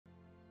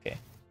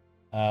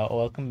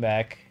Welcome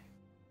back.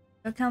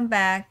 Welcome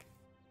back.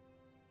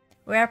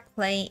 We are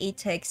playing It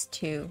Takes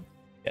Two.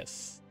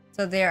 Yes.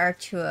 So there are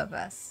two of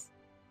us.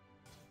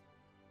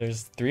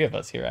 There's three of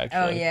us here, actually.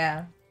 Oh,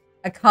 yeah.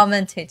 A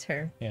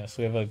commentator. Yeah,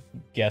 so we have a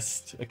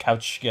guest, a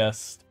couch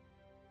guest,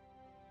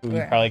 who you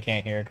Where? probably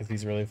can't hear because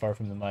he's really far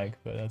from the mic,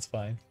 but that's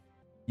fine.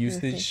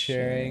 Usage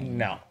sharing?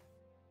 No.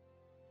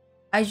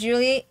 I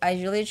usually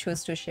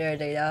choose to share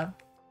data.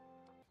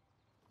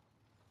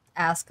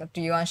 Ask,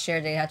 do you want to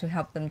share data to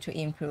help them to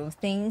improve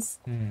things?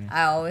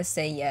 I always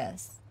say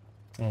yes.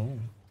 Oh.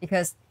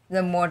 Because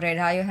the more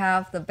data you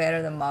have, the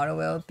better the model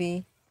will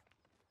be.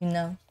 You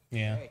know?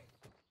 Yeah.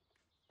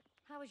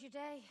 How was your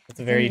day? It's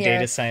a very They're-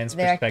 data science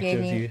they're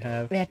perspective getting- you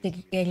have. They're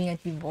getting a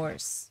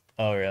divorce.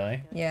 Oh,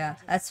 really? Yeah,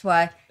 that's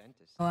why.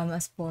 Oh, I'm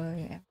a spoiler.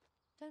 Yeah.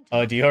 Don't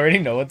Oh, do you already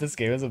know what this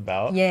game is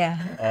about? Yeah.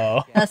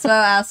 Oh. That's why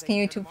I'm asking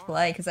you to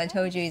play, because I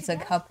told you it's a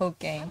couple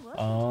game.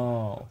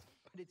 Oh.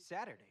 But it's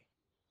Saturday.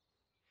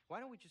 Why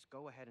don't we just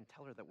go ahead and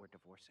tell her that we're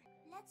divorcing?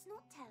 Let's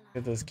not tell her. Look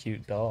at those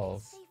cute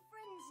dolls. Stay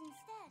friends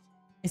instead.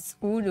 It's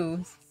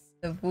voodoo,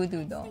 the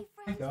voodoo doll.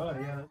 Stay friends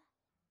forever.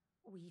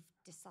 We've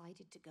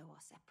decided to go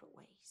our separate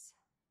ways.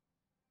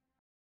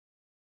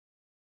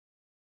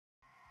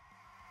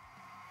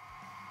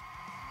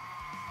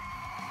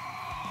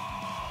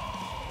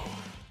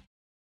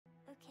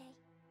 Okay.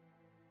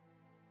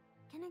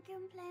 Can I go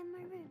and play in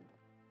my room?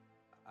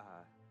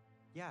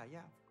 Yeah.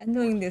 I'm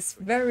doing this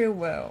very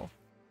well.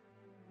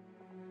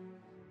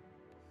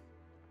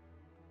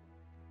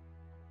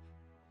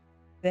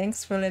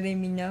 Thanks for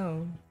letting me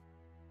know.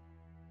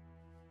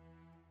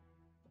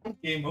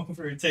 Game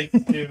over. It takes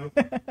two.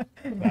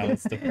 That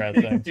was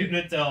depressing. Two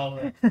to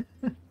tell.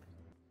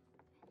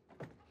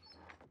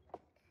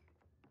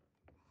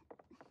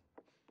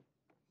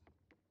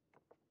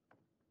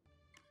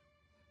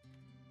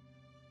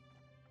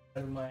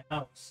 Out of my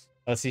house.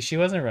 Oh, see, she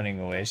wasn't running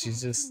away.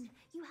 She's just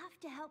You have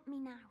to help me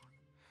now.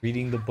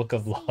 reading the We have book to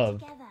of stay love.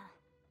 together.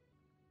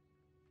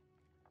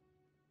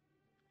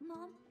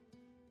 Mom,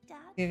 Dad,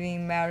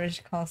 Giving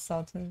marriage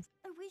consultants.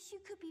 I wish you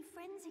could be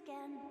friends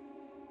again.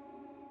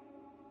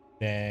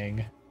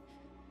 Dang.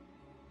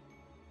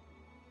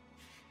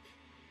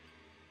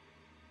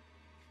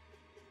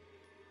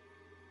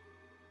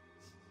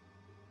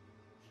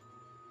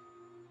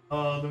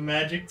 Oh, the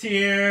magic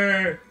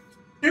tear.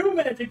 Two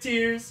magic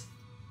tears.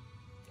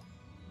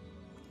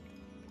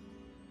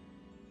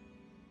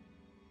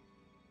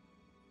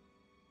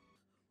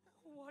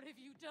 What have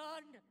you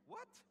done?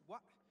 What?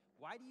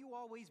 Why do you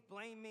always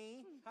blame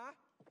me? Huh?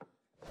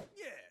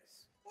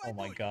 Yes. Oh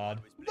my god.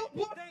 Thank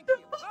you.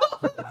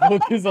 The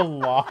book is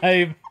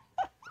alive.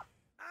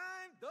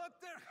 I'm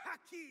Dr.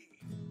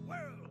 Haki,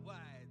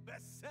 worldwide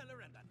bestseller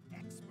and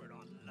an expert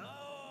on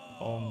love.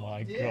 Oh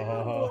my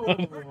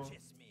god.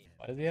 Purchase me.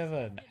 Why does he have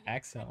an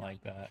accent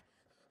like that?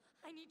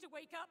 I need to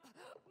wake up.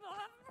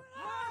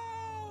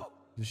 No!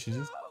 Did she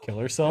just kill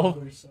herself?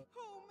 Oh, May?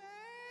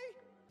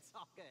 It's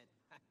all good.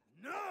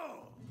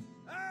 No!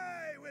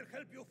 I will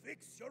help you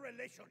fix your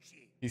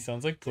relationship. He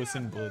sounds like Puss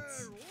in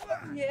Boots.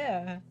 Chapter 1.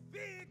 Yeah.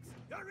 Fix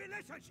your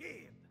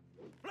relationship.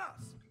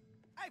 Plus,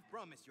 I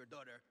promised your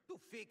daughter to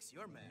fix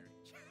your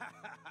marriage.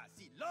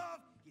 See, love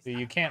is See,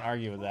 you can't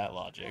argue with that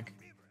logic.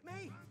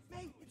 May,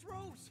 it's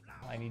Rose.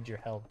 I need your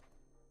help.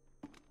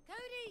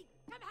 Cody,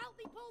 come help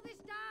me pull this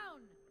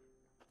down.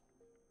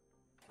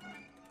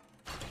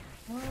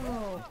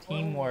 Oh.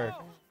 Teamwork.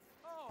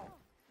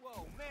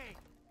 Whoa, May,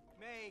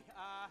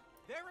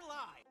 they're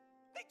alive.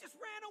 They just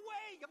ran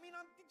away. I mean,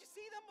 did you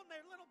see them on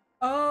their little?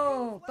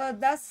 Oh,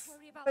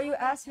 but you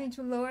asked me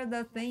to lower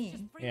the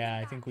thing. Yeah,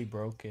 I think we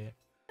broke it.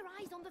 Your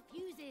eyes on the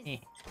fuses. Eh.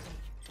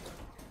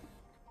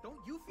 Don't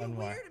you feel One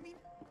more. weird? I mean,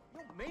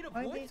 made of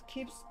Why wood. they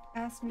keeps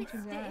asking me to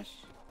dash?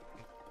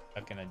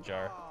 Stuck in a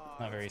jar.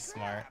 Not very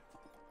smart.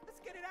 Let's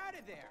get it out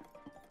of there.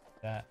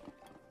 That.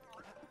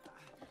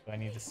 Do I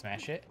need to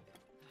smash it?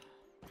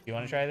 You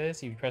want to try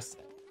this? You press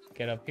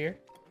get up here.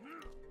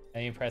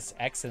 Then you press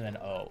X and then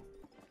O.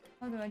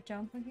 How do I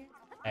jump again?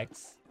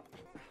 X.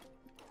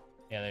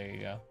 Yeah, there you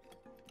go.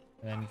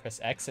 And then you press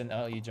X and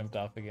oh, you jumped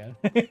off again.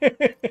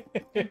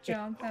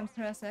 Jump and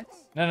press X.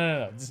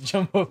 No. Just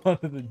jump up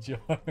onto the jar.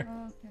 Oh,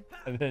 okay.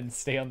 And then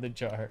stay on the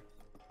jar.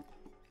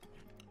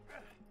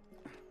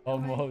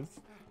 Almost.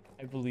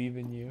 I believe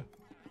in you.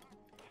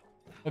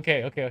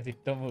 Okay.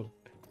 Don't move.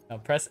 Now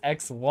press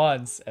X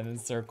once and then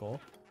circle.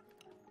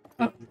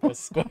 Press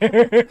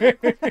square.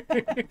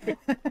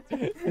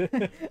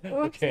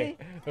 Okay,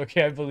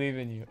 I believe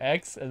in you.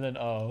 X and then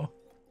O.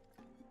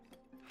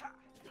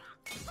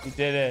 You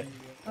did it.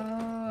 Oh,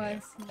 I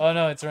see. Oh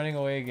no, it's running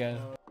away again.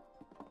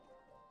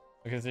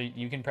 Because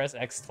you can press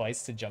X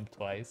twice to jump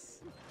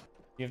twice.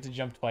 You have to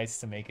jump twice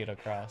to make it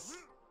across.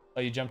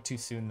 Oh, you jumped too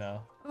soon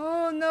though.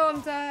 Oh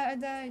no, I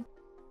died.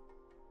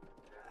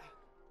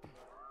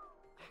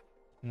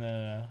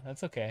 No,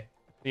 that's okay.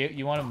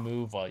 You want to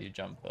move while you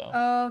jump though.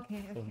 Oh,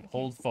 okay. So Okay.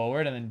 hold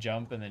forward and then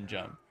jump and then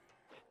jump.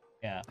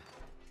 Yeah.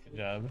 Good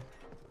job.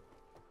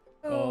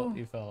 Oh, Oh,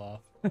 you fell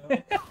off.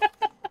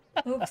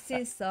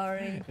 Oopsie,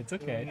 sorry. It's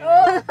okay. Oh,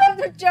 I have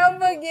to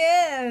jump I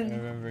again.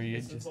 remember you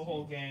This is just. the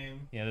whole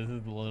game. Yeah, this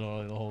is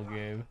literally the whole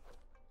game.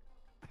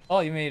 Oh,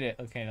 you made it.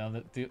 Okay, now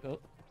that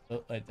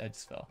I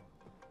just fell.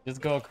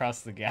 Just go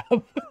across the gap.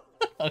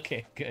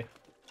 Okay, good.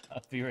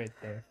 I'll be right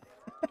there.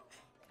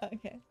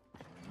 Okay.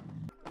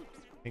 I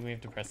think we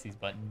have to press these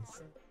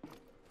buttons.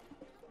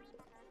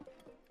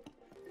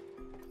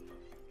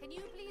 Can you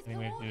please I think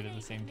we have to do it at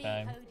the coordinate same with me,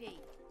 time. Cody?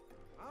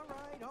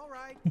 All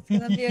right. It's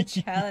gonna be a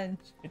challenge.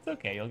 It's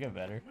okay, you'll get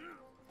better.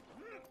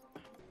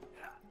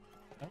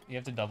 Oh, you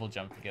have to double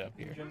jump to get up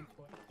here.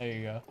 There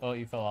you go. Oh,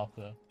 you fell off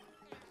though.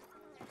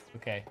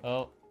 Okay.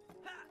 Oh.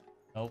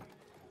 Nope.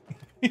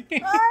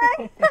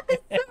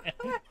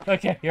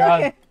 Okay, you're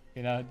on. Okay.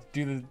 You know,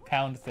 do the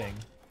pound thing.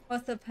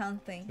 What's the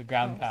pound thing? The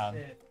ground Oh. pound.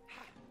 Shit.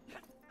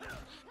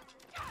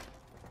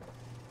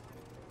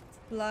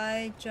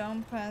 Slide,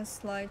 jump, and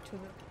slide to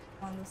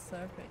the on the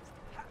surface.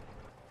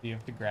 You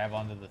have to grab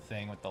onto the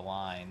thing with the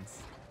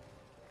lines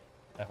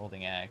by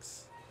holding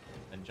X,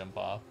 then jump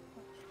off.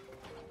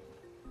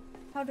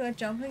 How do I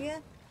jump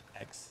again?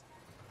 X.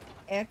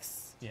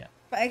 X. Yeah.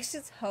 But X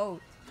is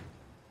hold.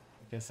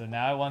 Okay, so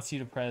now it wants you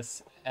to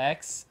press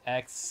X,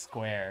 X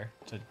square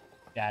to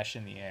dash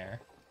in the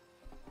air.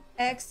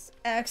 X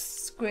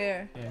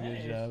square. Yeah, good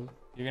Nice. job.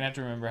 You're gonna have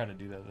to remember how to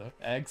do that though.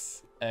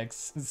 X,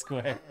 X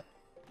square.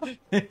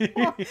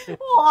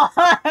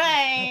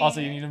 Why? Also,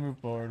 you need to move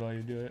forward while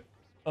you do it.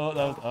 Oh,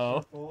 that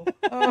was O.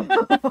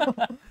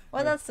 Cool.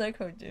 What does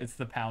circle do? It's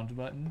the pound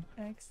button.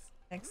 X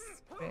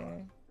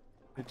square.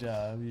 Good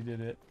job, you did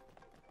it.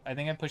 I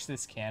think I pushed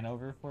this can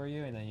over for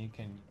you, and then you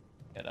can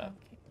get up.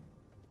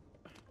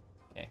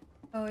 Okay. Okay.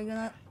 Oh, we're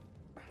gonna.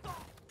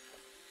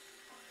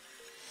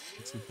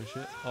 Let's see, push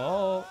it.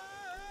 Oh,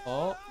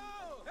 oh.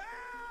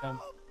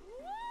 Jump,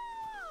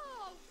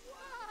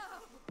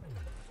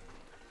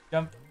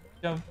 jump,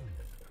 jump.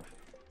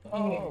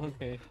 Oh,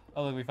 okay.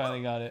 Oh, look, we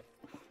finally got it.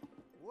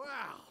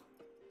 Wow.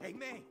 Hey,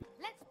 man.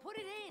 Let's put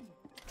it in.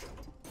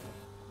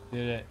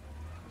 Did it.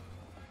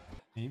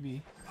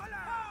 Maybe. Hola.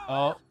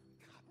 Oh,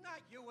 Not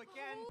you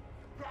again.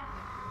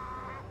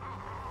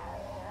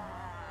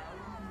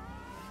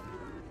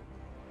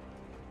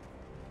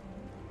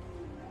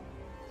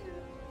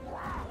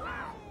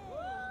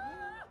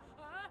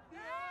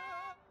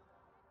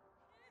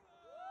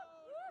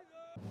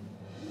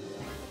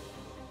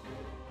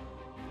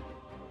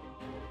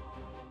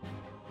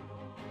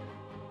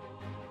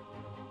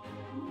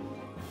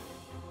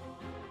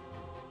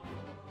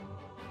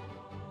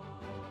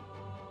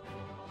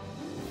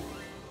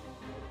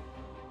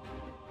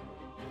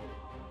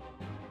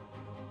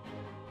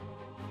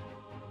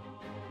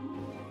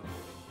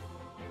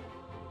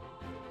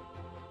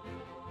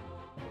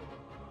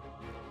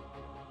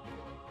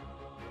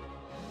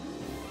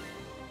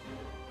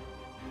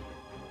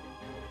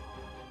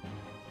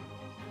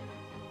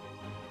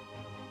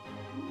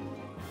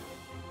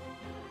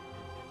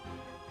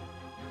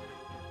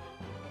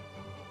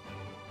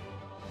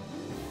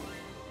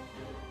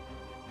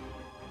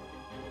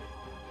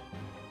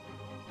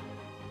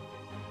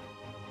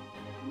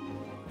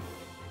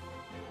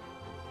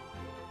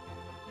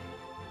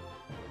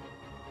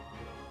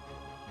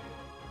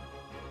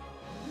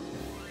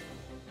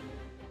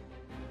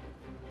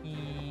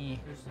 ee.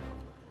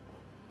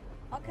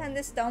 How can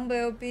this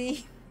dumbbell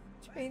be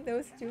between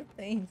those two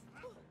things?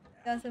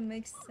 Doesn't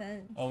make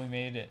sense. Oh, we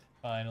made it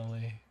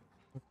finally.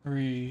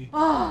 Free.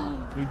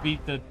 Oh, We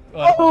beat the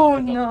Oh,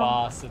 the no.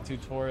 boss, the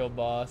tutorial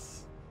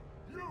boss.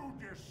 You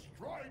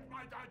destroyed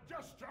my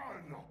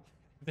digestion.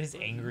 His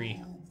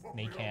angry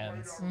snake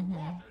hands.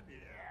 Now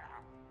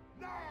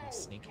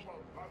Snake. you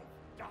will both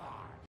die.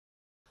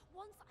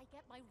 Once I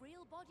get my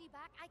real body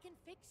back, I can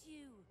fix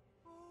you.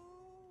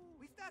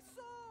 Oh, is that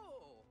so?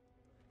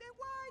 Then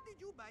why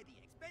did you buy the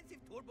expensive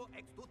Turbo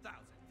X2000?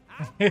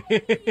 Huh?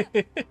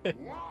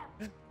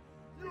 What?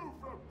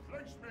 You've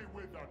replaced me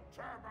with the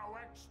Turbo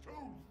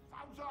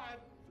X2000.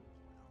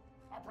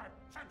 A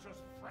pretentious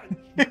French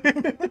who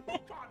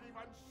can't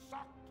even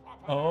suck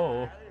properly.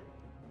 Oh.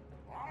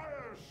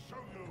 I'll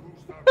show you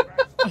who's the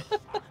best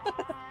sucker.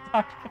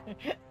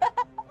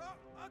 Oh,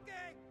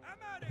 okay, I'm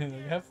out of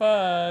here. Have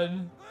fun.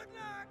 Good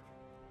luck.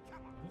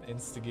 Come on.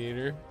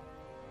 Instigator.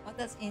 what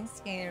does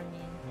instigator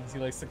mean? Means he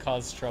likes to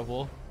cause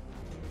trouble.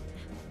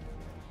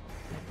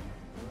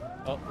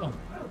 Oh, oh.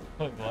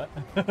 Wait, what?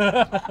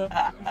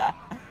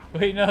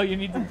 Wait, no, you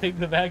need to take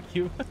the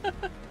vacuum.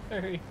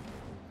 Hurry.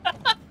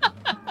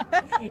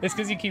 It's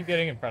because you keep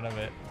getting in front of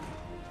it.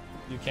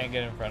 You can't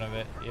get in front of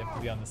it. You have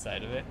to be on the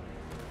side of it.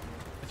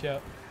 Watch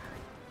out.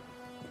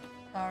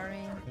 Sorry.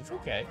 It's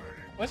okay.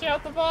 Watch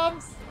out, the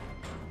bombs!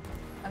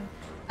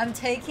 I'm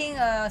taking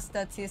a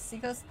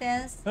statistical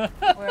stance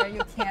where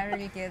you can't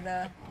really get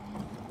a.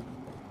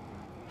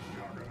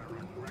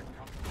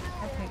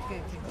 Okay,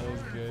 good. That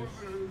was good.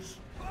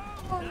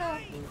 Oh no!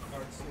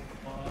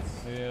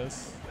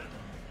 Yes.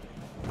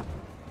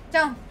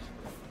 Jump!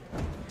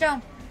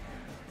 Jump!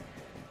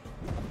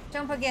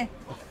 Jump again!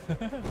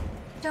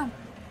 Jump!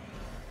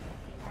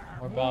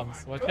 More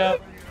bombs. Watch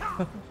out.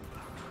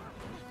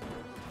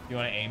 You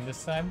want to aim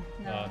this time?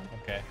 No.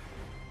 Okay.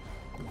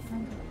 Don't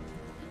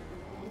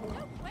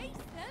waste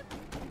them.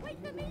 Wait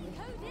for me,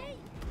 Cody.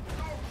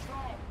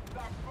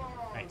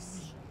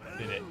 Nice.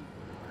 Did it.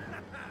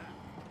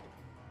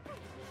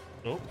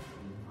 Oh.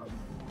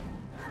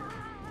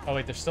 Oh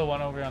wait, there's still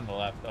one over on the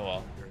left. Oh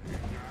well.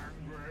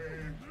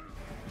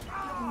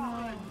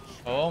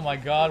 Oh my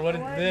god, what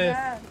is What is this?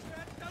 that?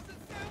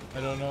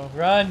 I don't know.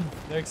 Run!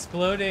 They're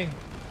exploding!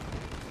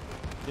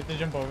 You have to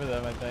jump over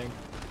them, I think.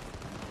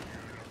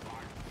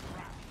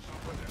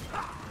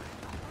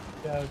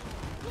 Yeah.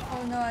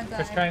 Oh no, I died.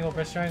 Press triangle,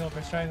 press triangle,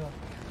 press triangle.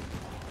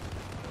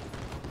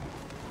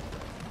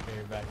 Okay,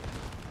 you're back.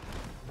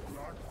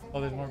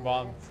 Oh, there's more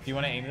bombs. Do you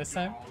want to aim this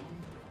time?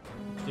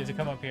 You have to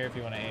come up here if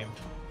you want to aim.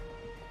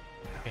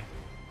 Okay.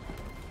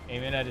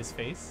 Aim it at his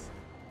face.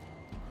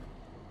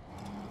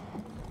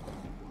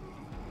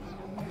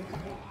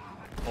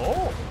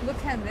 Oh!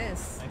 Look at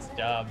this. Nice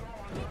job.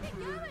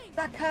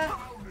 Saka.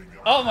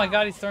 Oh my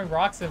god, he's throwing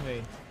rocks at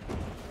me.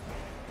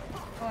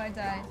 Oh, I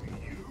died.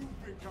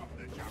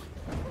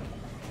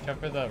 Jump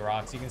for the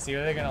rocks. You can see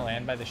where they're gonna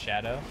land by the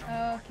shadow.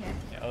 Oh, okay.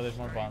 Yeah, oh, there's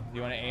more bombs. Do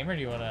you want to aim or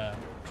do you want to...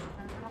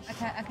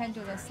 I can't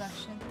do the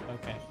section.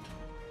 Okay.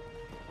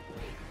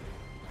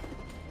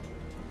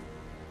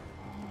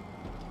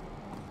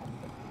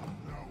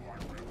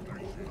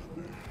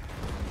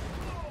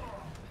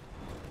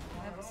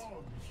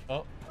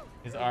 Oh,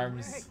 his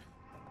arms.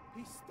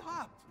 He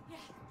stopped. Yeah.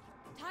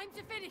 Time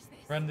to finish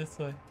this. Run this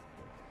way.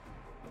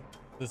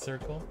 The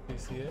circle. Do you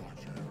see it?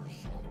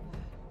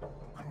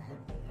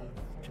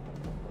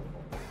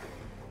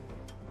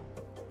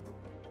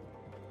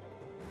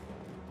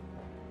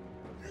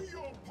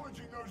 You're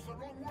pointing those the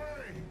wrong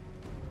way.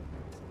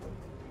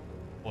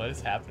 What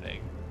is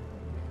happening?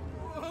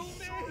 Oh, man.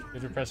 You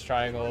have to press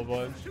triangle a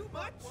bunch. Too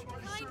much?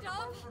 Kind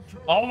of.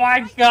 Oh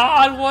my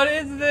god, what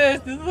is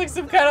this? This is like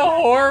some kind of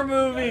horror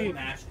movie.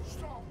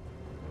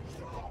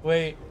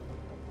 Wait.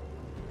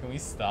 Can we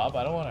stop?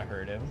 I don't want to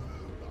hurt him.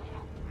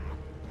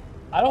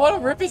 I don't want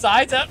to rip his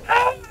eyes out.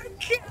 Oh my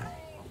god.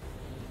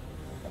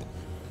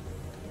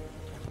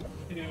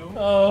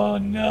 Oh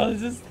no,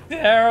 this is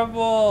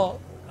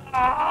terrible.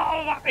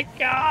 Oh my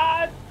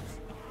god.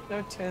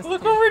 So chest.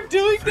 Look what we're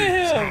doing to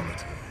him.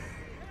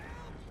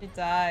 He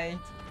died.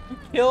 We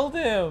killed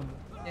him.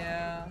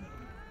 Yeah.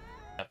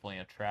 Definitely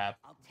a trap.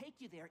 I'll take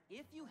you there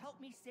if you help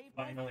me save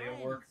my Finally, friends.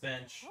 a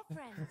workbench. What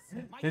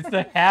friends? My It's the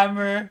friends.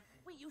 hammer.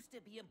 We used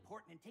to be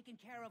important and taken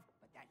care of,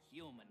 but that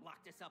human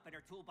locked us up in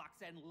her toolbox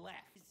and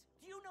left.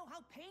 Do you know how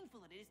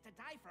painful it is to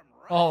die from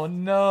rust? Oh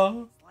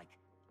no. It's like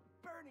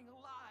burning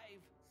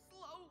alive,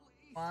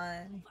 slowly.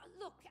 One.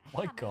 Look,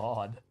 My Hammer,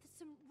 god. there's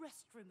some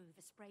rust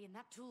remover spray in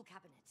that tool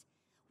cabinet.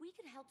 We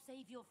can help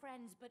save your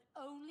friends, but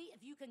only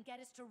if you can get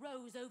us to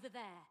Rose over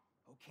there.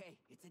 Okay,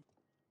 it's a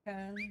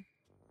Can.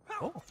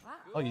 Oh. Wow.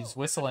 Oh, you just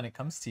whistle and it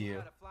comes to you.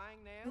 Got a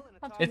flying nail and a It's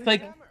talking It's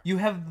like hammer. you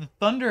have the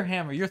thunder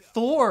hammer. You're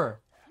Thor.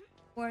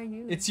 Who are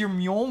you? It's your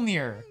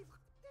Mjolnir.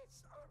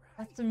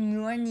 That's the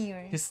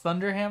Mjolnir. His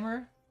thunder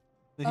hammer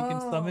that he can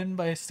Oh. summon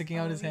by sticking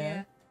out his Oh,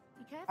 hand.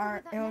 Be careful R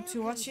with that nail,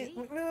 L2. Watch it.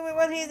 Cody. Wait.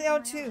 What is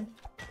L2?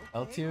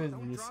 L2 is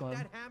Don't this drop one.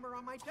 that hammer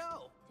on my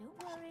toe.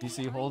 Don't worry. You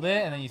see, you I hold know it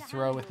how and then you to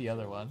throw with the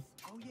handle other one.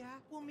 Oh yeah,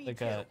 well me Like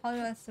too. a How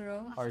do I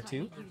throw? Last R2? time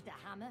you used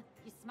a hammer,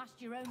 you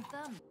smashed your own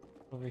thumb.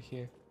 over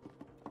here.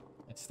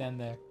 And stand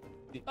there.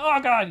 Oh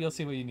god, you'll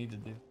see what you need to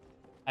do.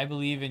 I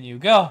believe in you.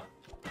 Go.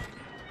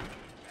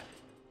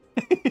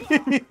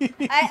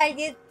 I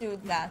did do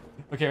that.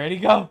 Okay, ready?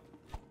 Go.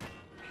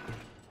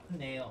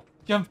 Nail.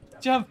 Jump,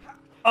 jump.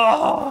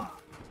 Oh.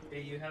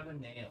 Okay, you have a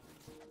nail.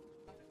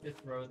 Just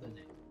throw the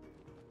nail.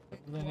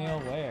 The nail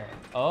where?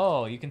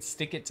 Oh, you can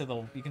stick it to the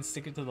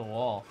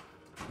wall.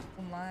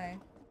 Oh my.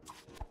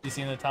 You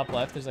see in the top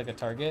left, there's like a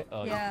target.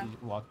 Oh, Yeah. you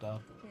walked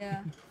off.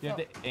 Yeah. You have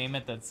to aim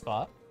at that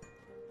spot.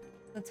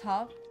 The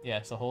top.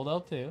 Yeah, so hold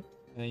L2, and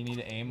then you need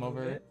to aim Move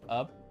over it.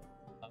 up.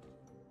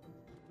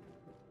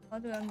 How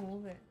do I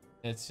move it?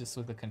 It's just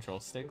with the control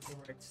sticks. The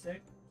right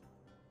stick,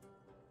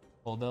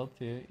 Hold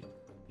L2.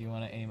 You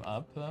want to aim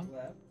up though.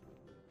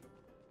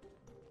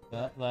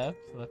 left. Left.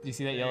 You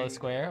see that There yellow you go.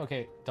 square?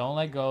 Okay, don't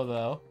let go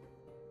though.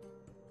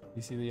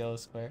 You see the yellow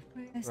square?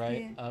 I see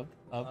Right, it. up,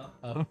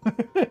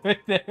 right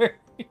there.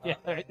 Yeah,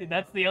 right,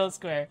 that's the yellow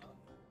square.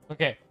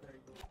 Okay,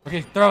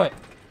 okay, throw it.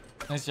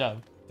 Nice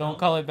job. Don't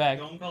call it back.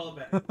 Don't call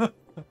it back.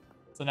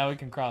 So now we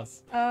can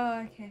cross.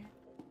 Oh, okay.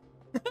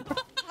 Let's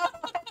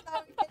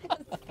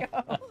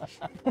go.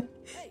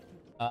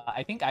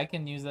 I think I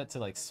can use that to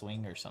like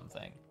swing or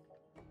something.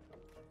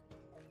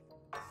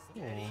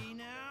 Steady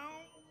now.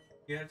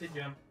 You have to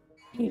jump.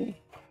 Bye.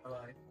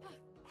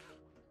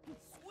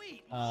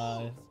 Sweet. Uh,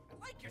 moves.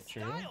 I like your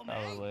True, style,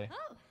 man. probably.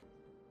 Oh,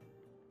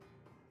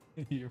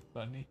 You're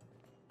funny.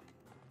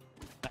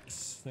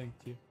 Nice, thank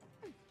you.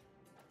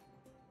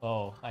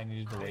 Oh, I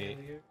needed to wait.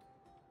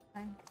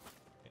 Fine.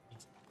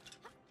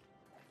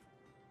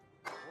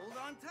 Hold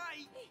on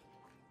tight.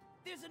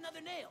 There's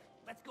another nail.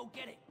 Let's go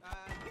get it.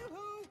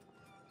 Yoo-hoo!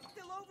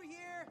 Still over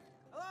here.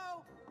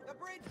 Hello? The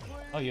bridge, please.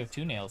 Oh, you have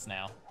 2 nails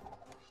now.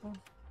 Oh.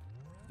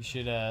 You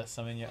should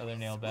summon your other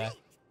nail back.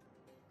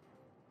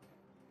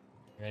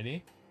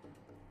 Ready?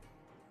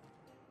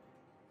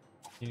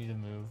 You need to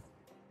move.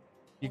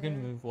 You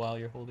can move while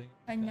you're holding.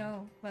 I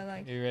know, but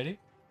like, Are you ready?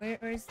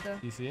 where's the?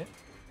 Do you see it?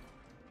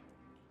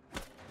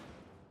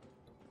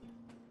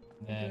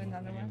 Then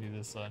another we're gonna one? do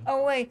this one.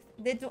 Oh wait,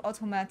 they do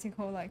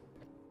automatical like.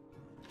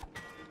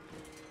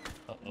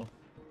 Uh-oh.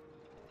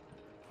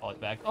 Call it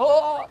back.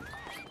 Oh!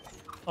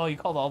 Oh, you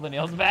called all the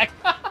nails back?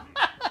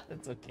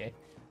 That's okay.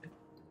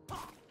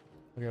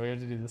 Okay, we have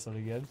to do this one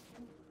again.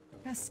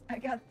 Yes, I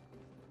got.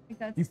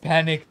 You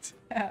panicked.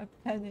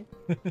 Panic.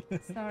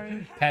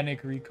 Sorry.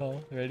 Panic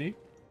recall. Ready?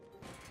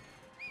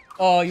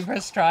 Oh, you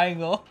pressed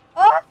triangle.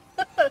 Oh!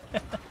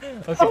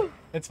 Okay,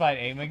 it's fine.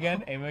 Aim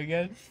again. Aim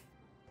again.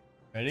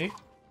 Ready?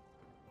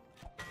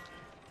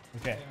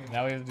 Okay,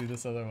 now we have to do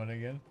this other one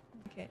again.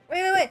 Okay.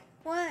 Wait.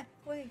 What?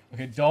 Wait.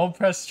 Okay, don't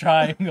press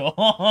triangle.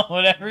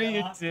 Whatever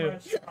you do,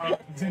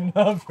 do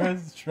not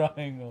press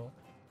triangle.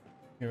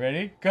 You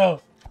ready?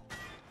 Go.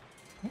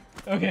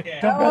 Okay,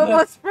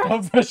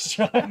 don't press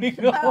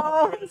triangle.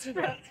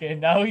 Okay,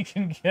 now we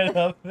can get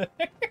up there.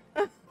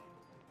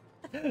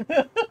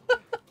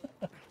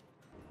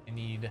 I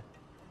need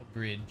a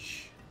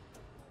bridge.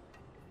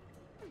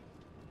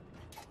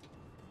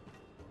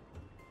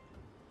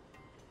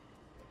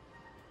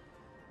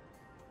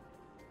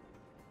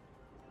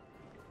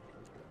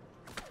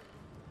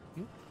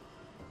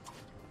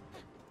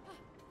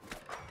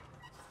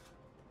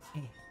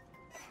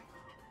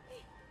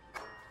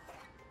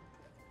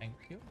 Thank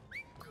you.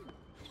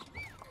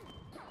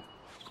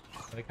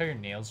 I like how your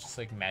nails just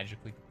like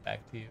magically come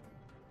back to you.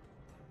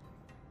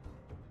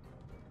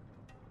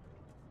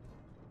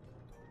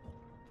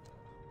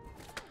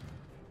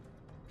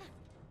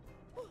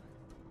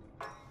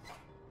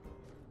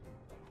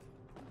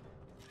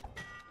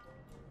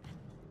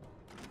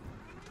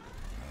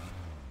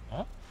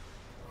 Huh?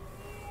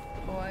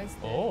 Boys.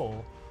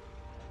 Oh.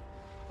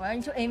 Why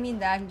aren't you aiming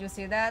that? Did you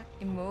see that?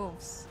 It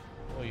moves.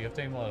 Oh, you have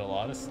to aim at a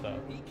lot of stuff.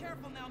 Be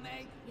careful now,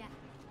 Meg. Yeah.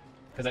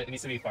 Because it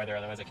needs to be farther,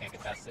 otherwise I can't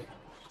get past it.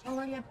 Oh,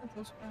 why do you have to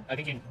push back? I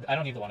think you, I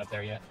don't need the one up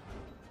there yet.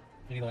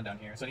 I need the one down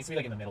here. So it needs to be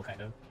like in the middle,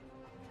 kind of.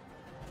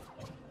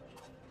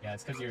 Yeah,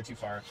 it's because you're too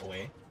far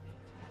away.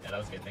 Yeah, that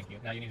was good, thank you.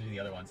 Now you need to do the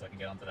other one so I can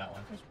get onto that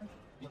one. Which one?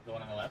 The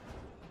one on the left.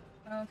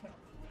 Oh, okay.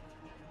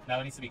 Now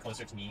it needs to be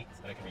closer to me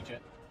so that I can reach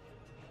it.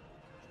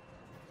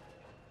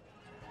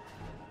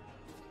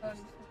 Oh,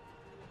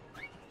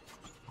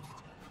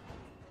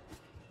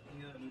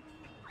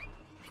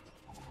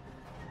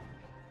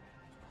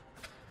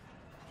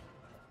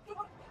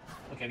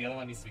 Okay, the other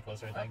one needs to be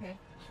closer, I think. okay.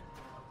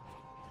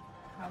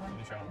 How Let long?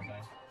 me try one more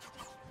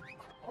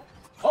time.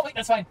 Oh wait,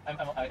 that's fine. I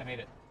made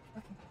it.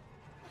 Okay.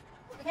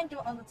 You can do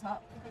it on the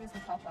top. I think it's the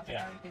top left. Yeah.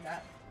 I already did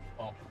that.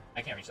 Well,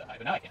 I can't reach that high,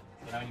 but now I can.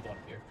 So now I need the one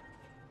up here.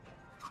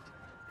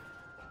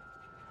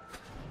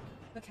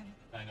 Okay.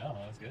 I know,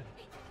 that was good.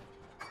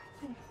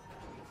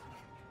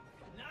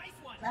 Nice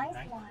one.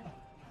 Nice one.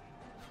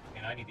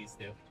 Okay, now I need these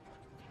two.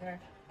 There.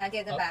 I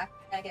get the Oh. back.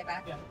 I get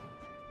back. Yeah.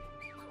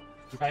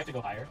 You probably have to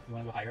go higher. You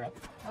want to go higher up?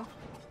 Oh.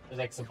 There's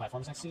like some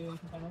platforms next to you. You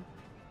can climb up.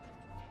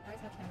 Where's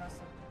the camera?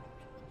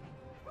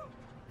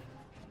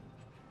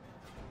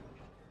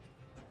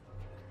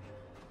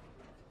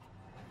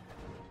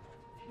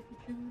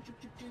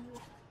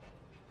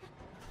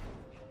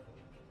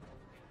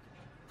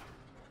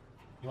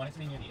 You want it to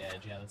be near the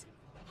edge, yeah, that's good.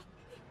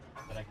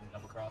 But I can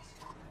double cross.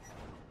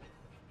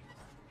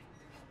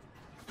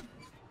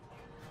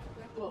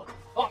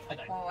 Oh, I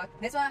died. Oh,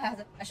 this one has.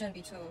 I shouldn't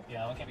be too.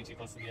 Yeah, one can't be too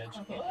close to the edge.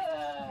 Okay.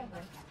 Ah!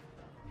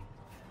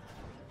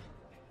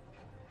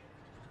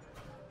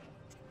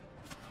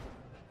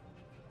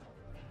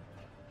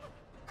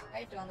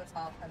 I do on the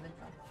top and then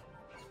jump.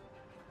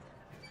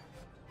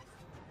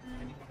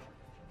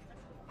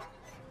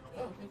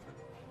 Oh,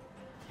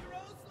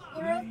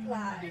 Hero You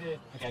fly. did it.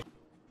 Okay,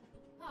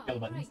 Oh, Got the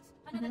buttons.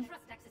 great. Another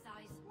trust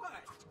exercise. What?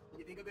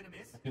 You think I'm gonna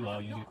miss? too low.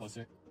 You need to get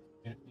closer.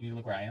 You need to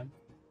look where I am.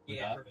 Look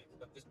Yeah, up. perfect.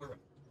 Just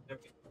perfect.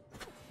 Okay.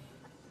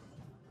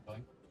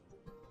 Going.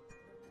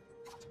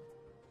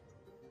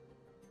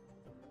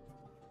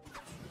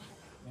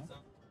 Yeah. So,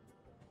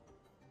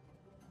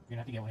 You're gonna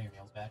have to get one of your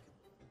nails back.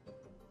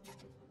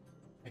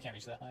 I can't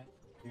reach that high.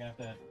 You're gonna have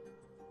to.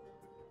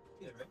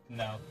 yeah, right.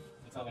 No,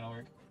 it's not gonna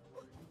work.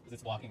 Because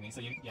it's blocking me. So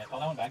you, yeah, call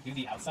that one back. Do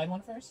the outside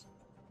one first.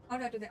 How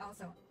do I do the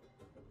also?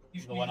 You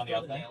should The one on the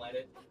throw outside? nail at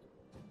it.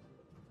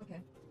 Okay.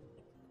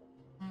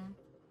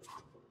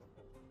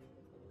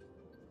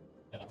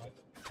 Yeah, that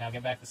works. Now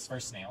get back this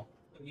first snail.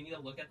 You need to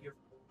look at your.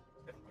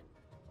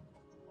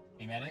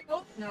 Aim at it.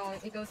 Oh no,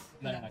 it goes.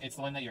 No, no, no. It's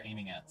the one that you're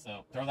aiming at.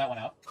 So throw that one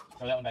out.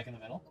 Throw that one back in the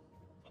middle.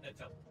 On that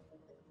toe.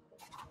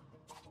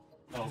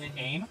 So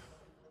aim.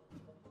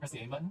 Press the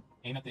aim button.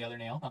 Aim at the other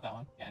nail, not that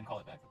one. Yeah, and call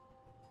it back.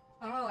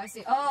 Oh, I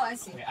see. Oh, I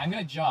see. Okay, I'm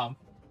gonna jump,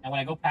 and when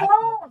I go past.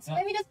 Don't! No,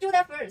 Let me just do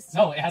that first.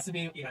 no, it has to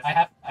be.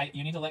 Yes.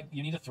 You need to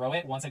you need to throw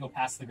it once I go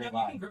past the You great can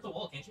line. grip the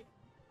wall, can't you?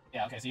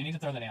 Yeah. Okay. So you need to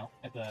throw the nail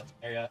at the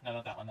area. No,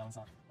 not that one. That one's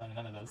not. No,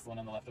 none of those. The one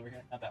on the left over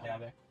here. Not that one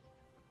either.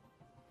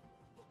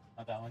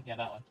 Not that one. Yeah,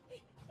 that one.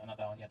 No, not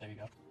that one. Yeah, there you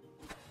go.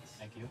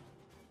 Thank you.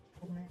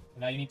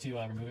 Now you need to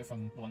remove it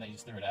from the one that you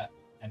just threw it at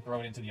and throw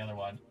it into the other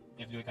one.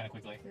 You have to do it kind of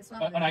quickly. This Oh,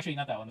 one? no, actually,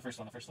 not that one. The first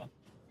one. First one.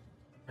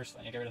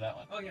 Yeah, get rid of that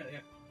one. Oh, yeah, yeah.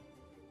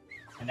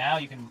 And now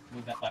you can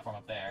move that platform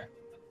up there.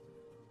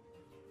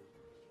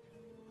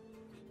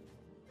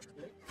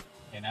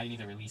 Okay, now you need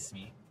to release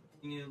me.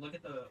 You need to look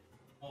at the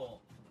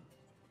hole.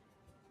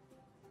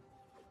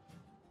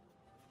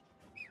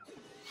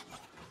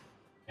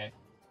 Okay.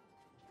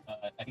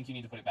 I think you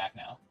need to put it back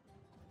now.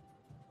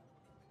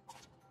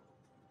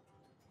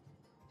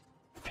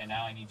 Okay,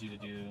 now I need you to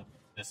do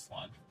this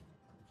one.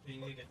 You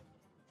need to get...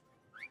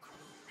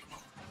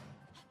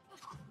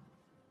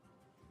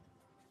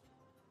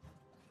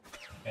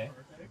 Okay.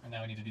 Perfect. And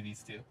now we need to do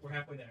these two. We're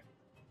halfway there.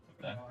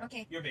 Done.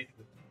 Okay. You're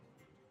basically...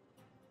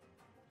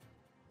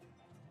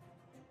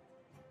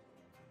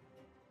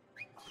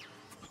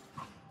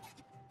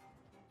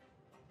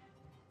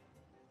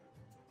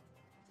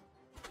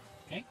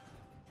 Okay.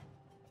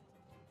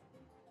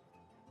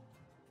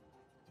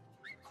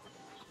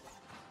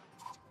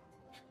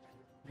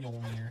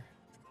 Mjolnir.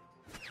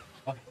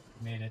 Okay,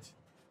 made it.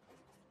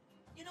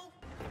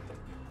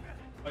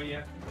 Oh,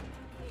 yeah.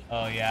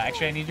 Oh yeah,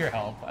 actually I need your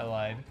help. I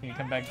lied. Can you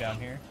come back down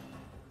here?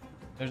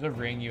 There's a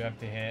ring you have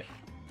to hit.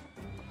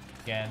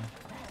 Again.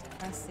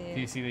 I see.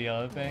 Do you see the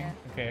yellow thing?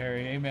 Yeah. Okay,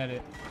 hurry, aim at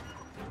it.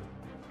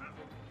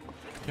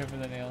 Go for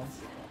the nails.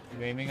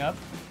 You aiming up?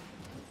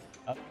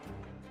 Up.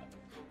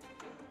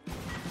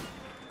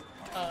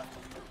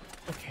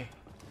 Okay.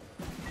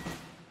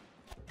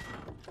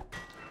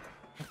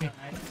 Okay,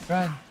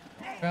 run!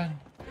 Run!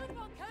 Good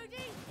one,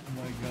 Cody. Oh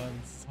my god,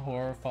 it's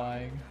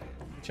horrifying.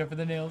 Watch out for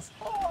the nails.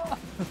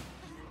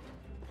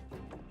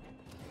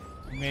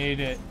 Made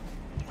it.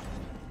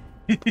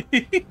 You Can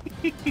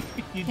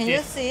you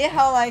did. see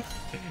how like?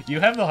 You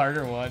have the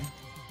harder one.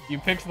 You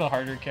picked the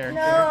harder character.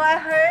 No, I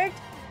heard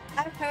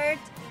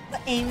the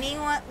aiming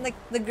one, like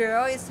the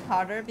girl is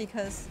harder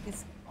because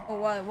it's. Oh,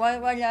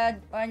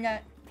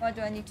 what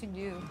do I need to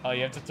do? Oh,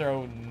 you have to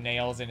throw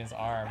nails in his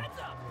arm.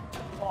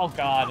 Oh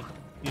god.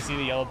 You see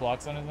the yellow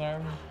blocks on his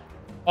arm?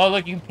 Oh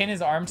look, you can pin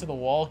his arm to the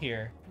wall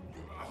here.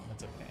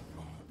 That's okay.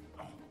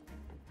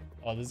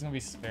 Oh, this is gonna be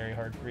very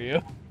hard for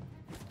you.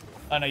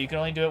 Oh no, you can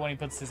only do it when he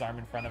puts his arm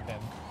in front of him.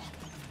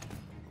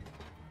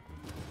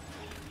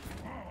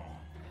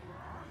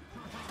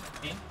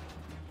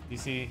 You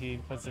see he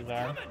puts his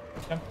arm?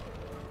 Jump.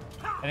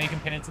 And then you can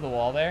pin it to the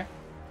wall there.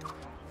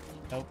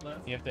 Nope.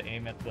 You have to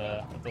aim at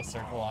the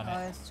circle on Oh,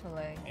 it. it's too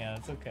late. Yeah,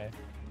 it's okay.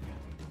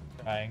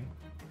 Trying.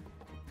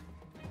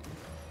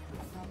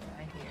 Not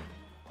right here.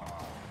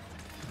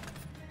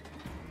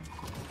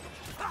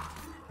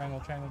 Triangle,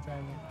 triangle,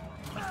 triangle.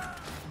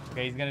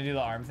 Okay, he's gonna do the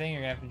arm thing.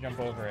 You're gonna have to jump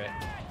over it.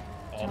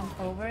 Oh, Jump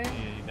over it?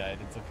 yeah, you died.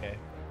 It's okay.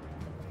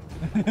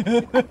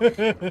 You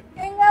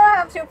gotta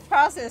have to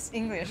process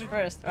English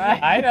first,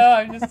 right? I know.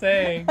 I'm just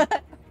saying.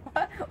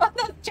 What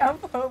does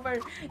jump over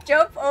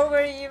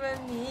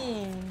even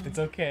mean? It's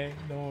okay.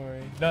 Don't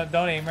worry.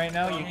 Don't aim right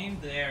now. Don't You aim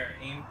there.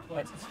 Aim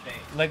towards his face.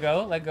 let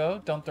go. Let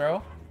go. Don't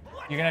throw.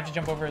 You're gonna have to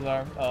jump over his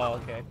arm. Oh,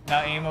 okay.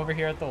 Now aim over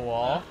here at the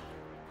wall.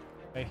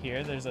 Right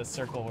here. There's a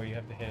circle where you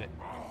have to hit it.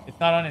 It's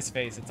not on his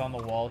face. It's on the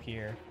wall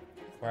here,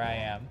 where I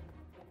am.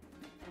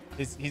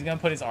 He's gonna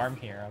put his arm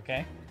here.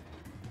 Okay.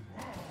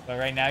 But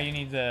right now you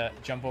need to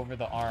jump over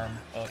the arm.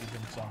 Oh, you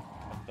can jump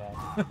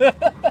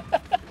off.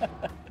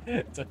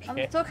 It's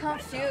okay. I'm so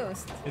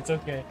confused. It's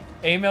okay.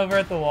 Aim over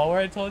at the wall where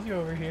I told you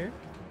over here.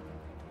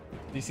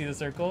 Do you see the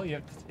circle? You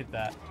have to hit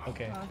that.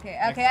 Okay. Okay,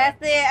 Next okay, I time.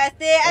 see it, I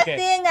see it, Okay. I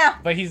see it now.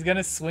 But he's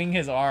gonna swing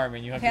his arm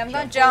and you have Okay, to I'm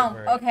gonna jump jump.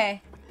 over it.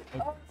 Okay.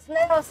 Oh,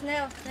 snails,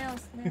 snails,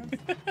 snails, snails.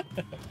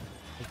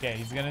 Okay,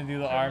 he's gonna do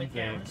the Turn arm the thing.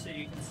 camera so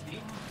you can see.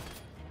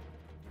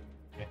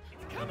 Okay.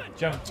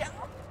 Jump.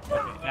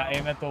 Okay, now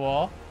aim at the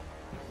wall.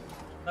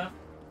 Left.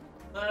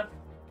 Left.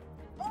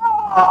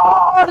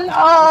 Oh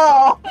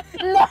no!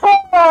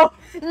 No!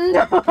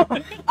 No!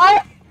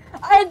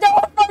 I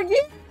don't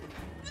forgive.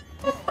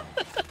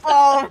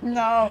 Oh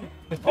no!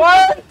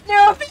 What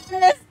stupid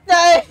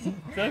mistake!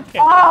 It's okay.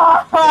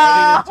 Oh!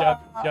 Ready to jump,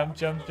 jump,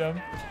 jump, jump.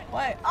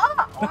 Wait.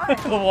 Oh! Why?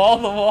 The wall,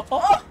 the wall.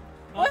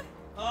 What?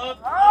 Up.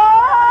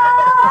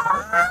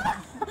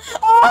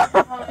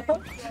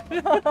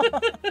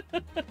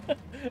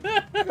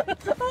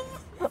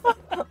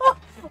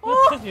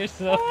 You're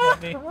so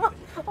funny.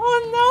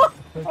 Oh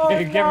no!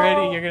 Okay, Oh, get ready.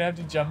 no. You're gonna have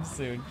to jump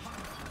soon.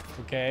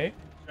 Okay.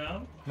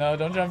 Jump. No,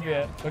 don't jump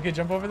yet. Okay,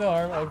 jump over the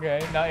arm. Okay,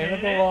 now aim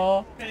at the Hit it.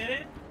 wall. Hit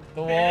it.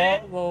 The wall.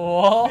 The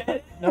wall.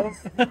 Nope.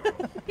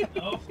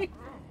 Nope.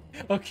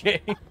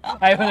 Okay,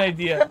 I have an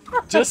idea.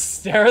 Just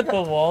stare at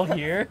the wall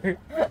here.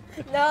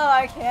 No,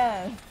 I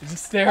can't.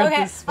 Just stare at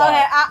Okay, this spot.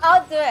 okay,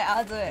 I'll do it.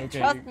 I'll do it. Okay,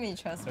 Trust you- me,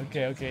 trust me.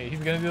 Okay, okay. He's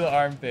gonna do the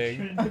arm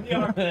thing. Do the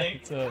arm thing.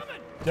 So,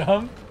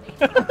 jump.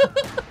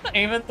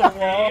 Aim at the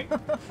wall.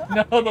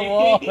 No, the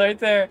wall right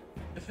there.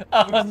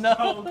 Oh We're no.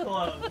 so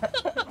close.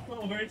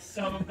 We're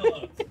so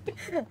close.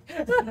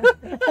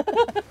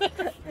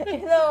 You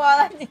know what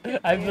I need to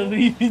I do?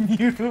 believe in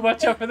you.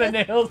 Watch out for the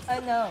nails. I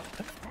know.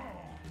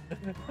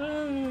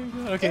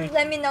 Okay. Just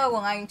let me know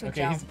when I need to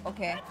Okay, jump. he's-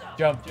 Okay.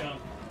 Jump. Jump.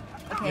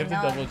 Okay. You have to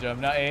now double jump.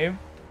 Now aim.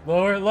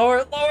 Lower,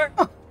 lower, lower.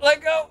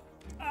 Let go.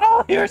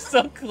 Oh, you're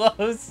so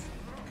close.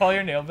 Call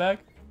your nail back.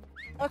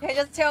 Okay,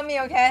 just tell me.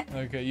 Okay.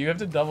 Okay, you have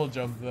to double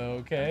jump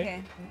though.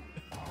 Okay.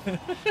 Okay.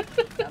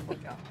 Double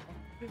jump.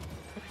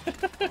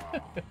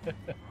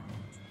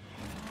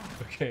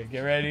 Okay,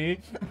 get ready.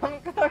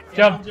 Okay.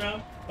 Jump.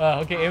 Jump.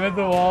 Okay, aim at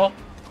the wall.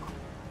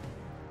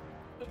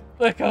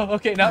 Let go.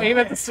 Okay, now aim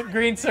at the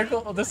green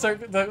circle. The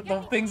circle.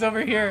 The things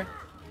over here.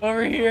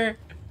 Over here.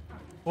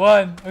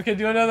 One. Okay,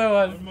 do another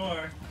one. One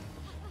more.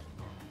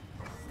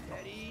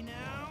 Steady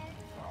now.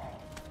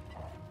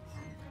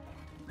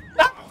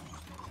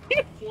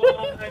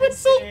 One,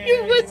 Whistled. You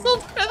two.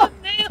 whistled for the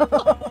nail.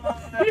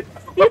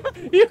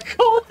 You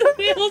called the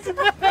nails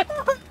back.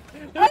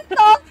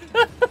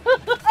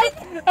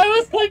 I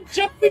was like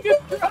jumping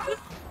across,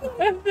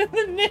 and then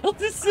the nail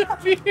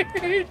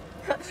disappeared.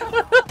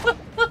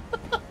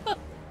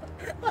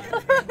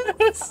 That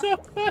was so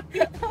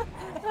funny.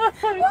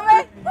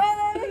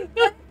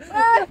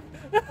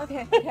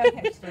 Okay. Okay.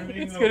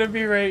 It's gonna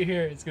be right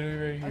here. It's gonna be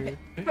right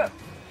here.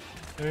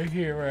 Right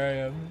here where I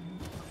am.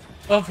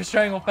 Oh, fish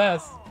triangle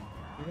fast.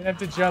 You're gonna have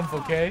to jump,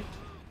 okay?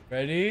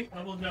 Ready?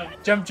 Double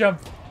jump. Jump, jump.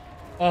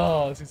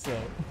 Oh, too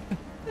slow.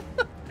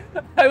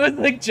 I was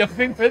like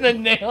jumping for the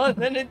nail and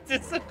then it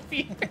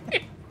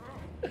disappeared.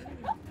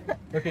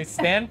 Okay,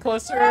 stand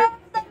closer.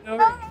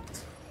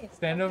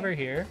 Stand over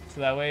here.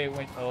 So that way it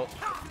went. Oh,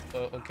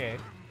 okay.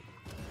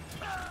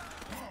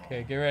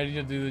 Okay, get ready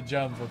to do the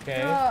jump,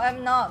 okay? No,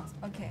 I'm not.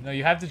 Okay. No,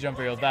 you have to jump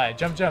or you'll die.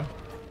 Jump, jump.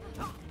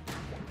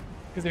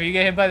 Because if you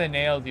get hit by the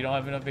nails, you don't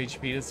have enough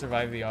HP to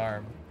survive the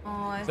arm. Oh,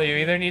 I So you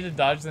either need to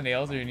dodge the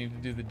nails or you need to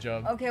do the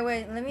jump. Okay,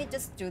 wait. Let me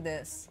just do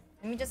this.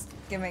 Let me just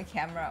get my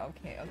camera.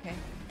 Okay. Okay.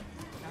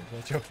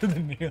 Watch out for the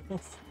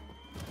nails.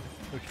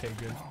 Okay,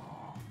 good.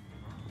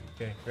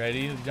 Okay,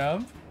 ready to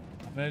jump?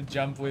 I'm gonna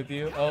jump with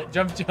you. Oh,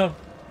 jump, jump.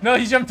 No,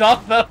 he jumped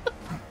off though.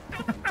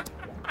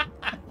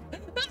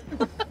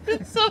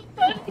 It's so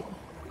funny.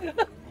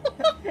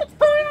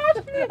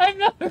 I'm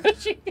not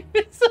rushing.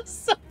 It's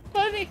so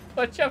funny.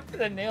 Watch out for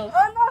the nails.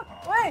 Oh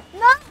no! Wait!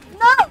 No!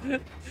 No!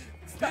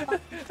 Stop.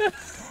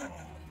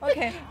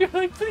 Okay. You're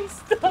like, please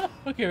stop.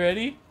 Okay,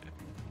 ready?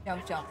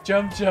 Jump, jump.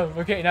 Jump, jump.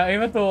 Okay, now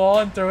aim at the wall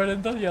and throw it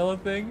into the yellow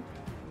thing.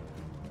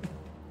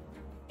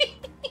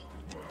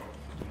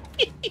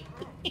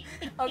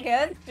 Okay,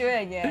 let's do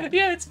it again.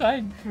 Yeah, it's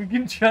fine. We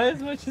can try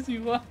as much as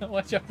you want.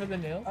 Watch out for the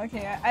nails.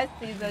 Okay, I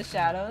see the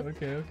shadows.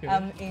 Okay, okay.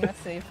 I'm in a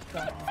safe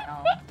zone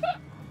now.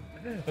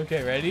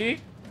 Okay,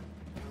 ready?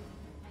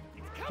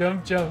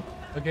 Jump, jump.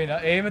 Okay, now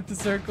aim at the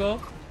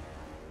circle.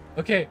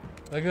 Okay,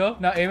 let go.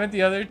 Now aim at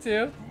the other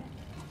two.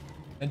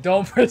 And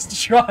don't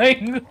press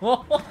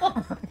triangle. Hold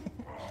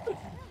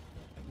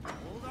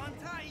on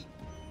tight.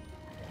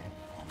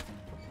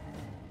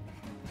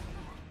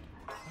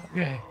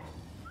 Okay.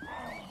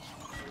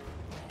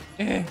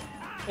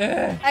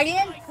 I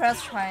didn't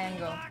press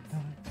triangle.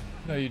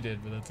 No, you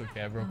did, but that's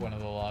okay. I broke one of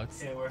the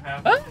locks. Okay, we're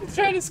half. Ah, it's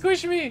trying to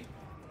squish me.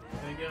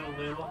 Gonna get a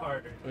little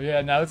harder. Oh,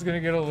 yeah, now it's gonna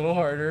get a little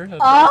harder.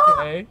 That's Oh,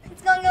 okay.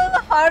 it's gonna get a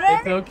little harder?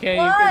 It's okay.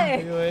 You Why?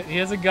 can do it. He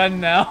has a gun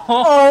now.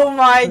 Oh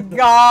my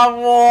god,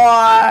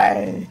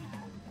 why?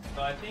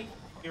 So I think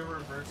you're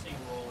reversing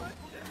roles.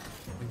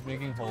 He's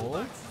making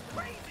holes.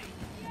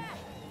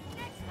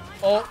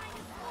 Oh.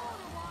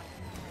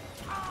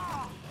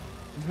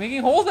 He's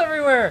making holes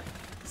everywhere.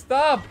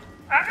 Stop.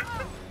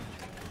 Ah.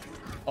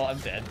 Oh, I'm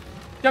dead.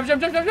 Jump,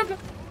 jump, jump, jump, jump, jump.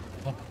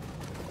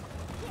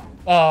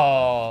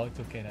 Oh, it's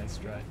okay. Nice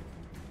try.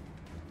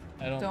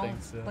 I don't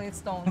think so.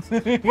 Please don't.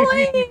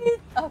 Please.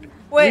 Oh,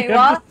 wait, We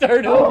have what? to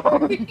start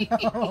over.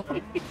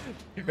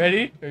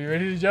 Ready? Are you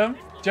ready to jump?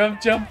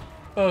 Jump, jump.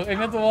 Oh,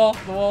 aim at the wall.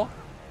 The wall.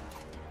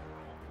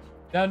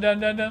 Down, down,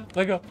 down, down.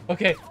 Let go.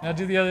 Okay, now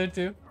do the other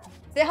two.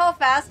 See how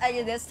fast I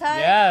did this time?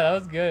 Yeah, that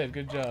was good.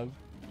 Good job.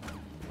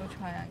 No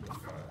triangle.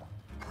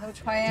 No Do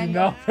triangle.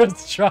 not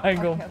press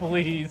triangle, Okay.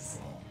 please.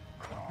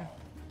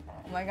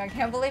 Oh my god, I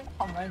can't believe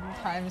how many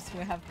times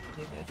we have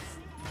to do this.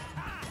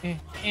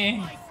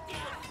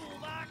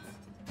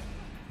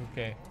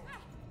 Okay.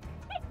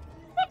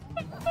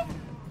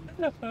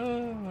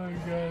 Oh my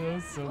god, that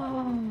was so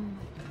cool.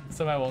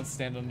 Some I won't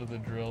stand under the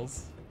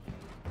drills.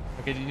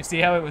 Okay, did you see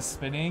how it was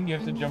spinning? You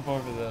have to jump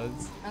over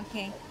those.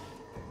 Okay.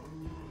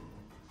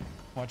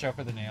 Watch out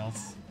for the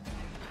nails.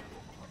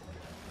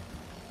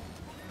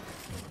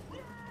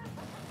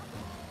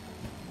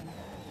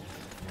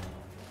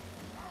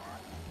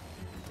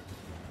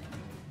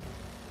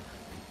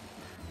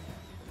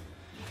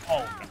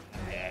 Oh,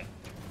 man.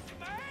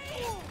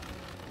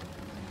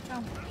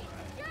 Jump.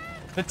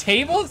 The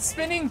table is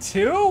spinning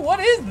too? What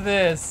is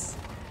this?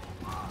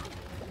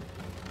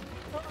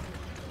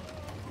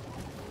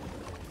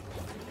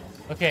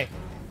 Okay.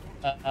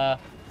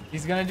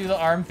 He's gonna do the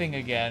arm thing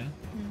again.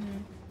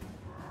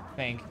 I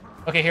think.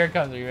 Okay, here it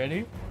comes. Are you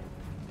ready?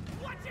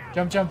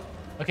 Jump, jump.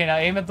 Okay, now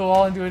aim at the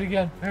wall and do it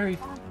again. Hurry.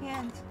 I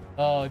can't.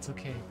 Oh, it's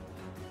okay.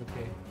 It's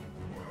okay.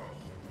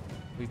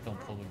 Please don't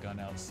pull the gun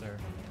out, sir.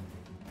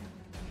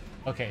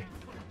 Okay.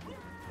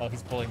 Oh,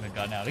 he's pulling the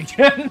gun out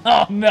again.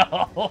 Oh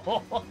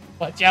no!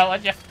 Watch out,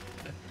 watch out.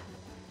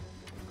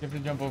 You have to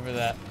jump over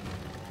that.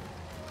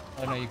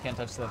 Oh no, you can't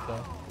touch that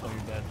though. Oh, you're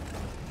dead.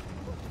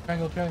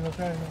 Triangle, triangle,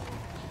 triangle.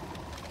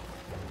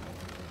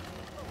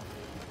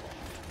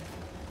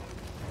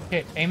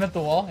 Okay, aim at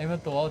the wall. Aim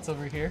at the wall. It's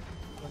over here.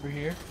 Over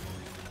here.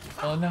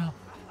 Oh no.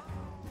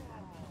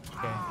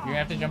 Okay, you're gonna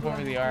have to jump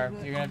over the arm.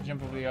 You're gonna have to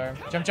jump over the arm.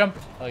 Jump, jump.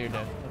 Oh, you're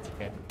dead. That's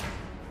okay.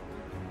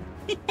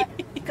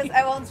 Because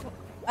I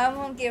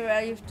won't get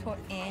ready to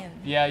aim.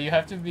 Yeah, you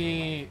have to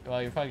be.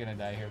 Well, you're probably gonna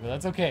die here, but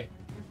that's okay.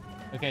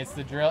 Okay, it's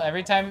the drill.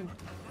 Every time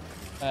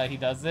he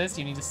does this,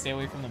 you need to stay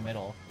away from the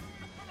middle.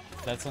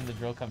 That's when the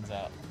drill comes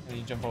out, and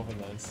you jump over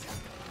those.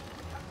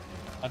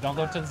 Oh, don't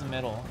go to the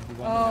middle. If you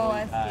go in the middle, Oh,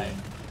 I you die. see.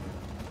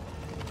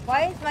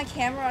 Why is my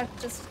camera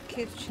just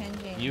keeps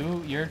changing?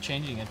 You're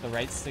changing it. The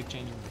right stick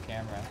changes the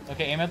camera.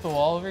 Okay, aim at the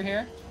wall over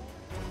here.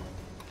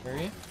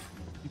 Hurry.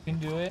 You can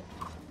do it.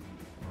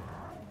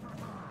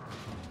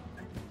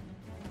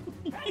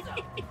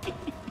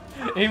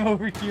 Aim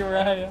over here,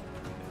 Raya.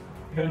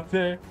 Right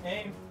there.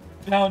 Aim.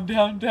 Down,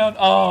 down, down.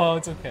 Oh,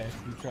 it's okay.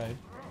 You tried.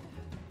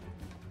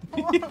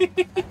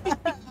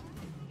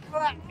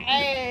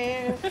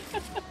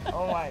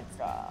 Oh my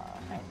god.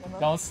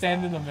 Don't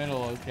stand in the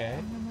middle, okay?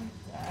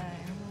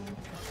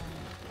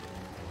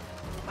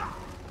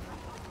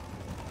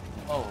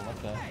 Oh,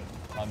 what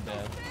the? I'm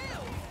dead.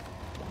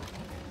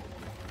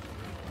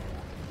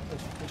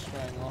 Push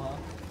triangle,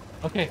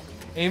 huh? Okay,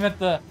 aim at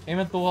the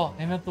wall.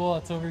 Aim at the wall.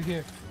 It's over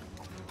here.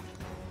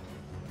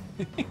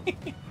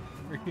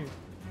 Over here.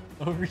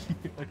 Over here.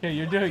 Okay,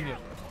 you're doing it.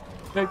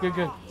 Good, good,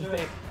 good. Just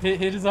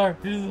hit his arm.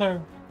 Hit his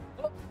arm.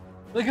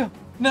 Let go.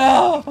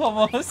 No,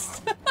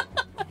 almost.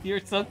 You're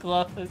so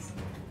close.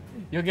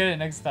 You'll get it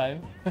next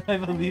time. I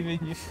believe in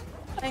you.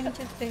 I need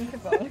to think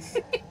about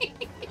it.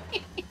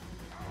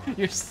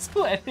 You're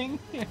sweating.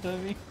 Here, let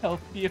me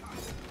help you.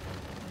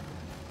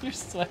 You're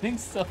sweating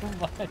so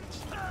much.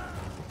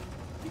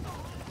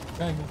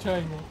 Triangle,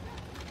 triangle.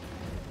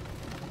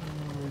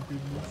 Oh my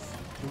goodness.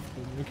 So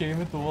funny. Okay,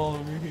 aim at the wall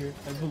over here.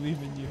 I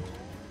believe in you.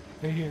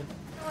 Right here.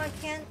 No, I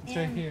can't It's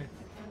aim. right here.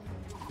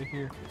 Right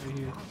here. Right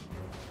here.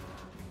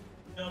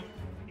 Jump.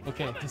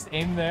 Okay, just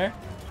aim there.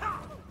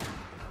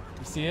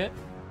 You see it?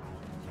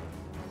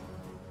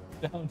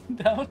 Down,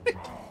 down.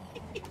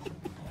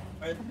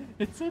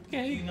 It's Do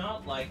okay. you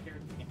not like your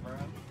camera?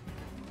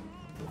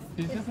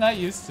 She's just not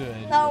used to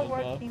it. Not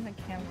Wilbur. working the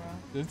camera.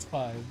 It's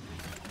fine.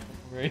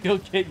 Right? You'll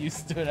get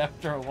used to it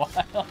after a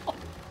while.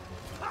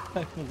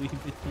 I believe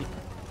in you.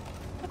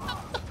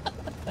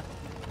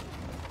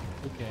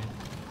 Okay.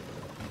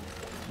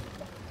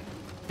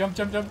 Jump,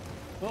 jump, jump.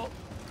 Oh.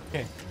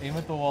 Okay, aim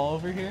at the wall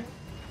over here.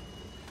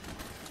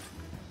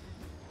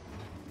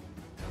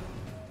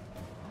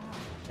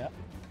 Yeah.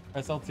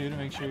 Press L2 to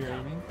make sure you're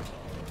aiming.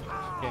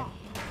 Okay.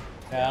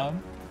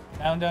 Down.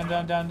 Down, down,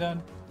 down, down,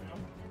 down.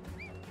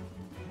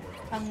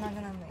 I'm not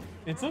gonna make.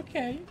 It's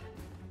okay.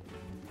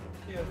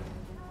 Yeah.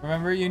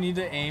 Remember, you need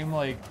to aim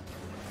like,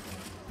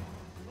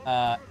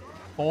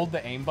 hold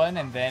the aim button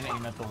and then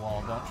aim at the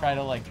wall. Don't try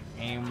to like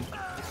aim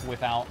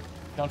without,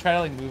 don't try to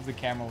like move the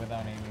camera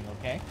without aiming,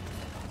 okay?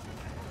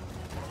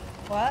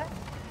 What?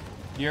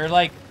 You're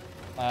like,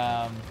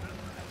 But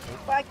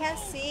I can't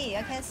see.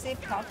 I can't see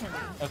properly.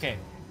 okay,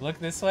 look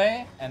this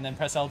way and then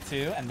press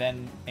L2 and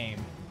then aim.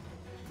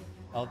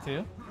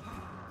 L2.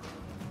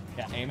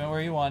 Yeah, aim it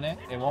where you want it.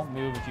 It won't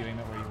move if you aim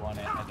it where you want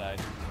it. I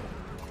died.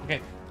 Okay,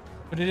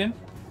 put it in.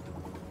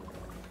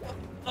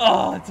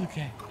 Oh, it's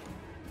okay.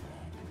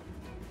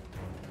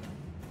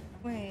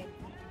 Wait.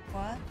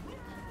 What?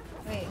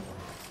 Wait.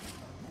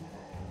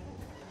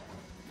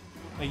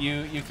 Like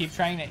you keep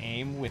trying to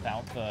aim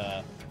without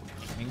the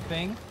aiming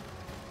thing.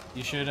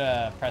 You should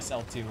press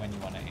L2 when you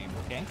want to aim,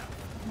 okay?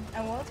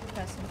 I was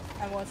pressing.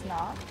 I was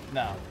not.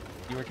 No,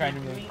 you were trying to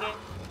move.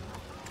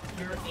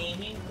 You're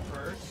aiming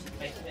first.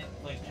 I think,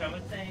 like Chum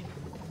was saying.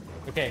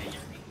 Okay, You're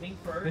aiming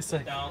first This way.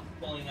 without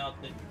pulling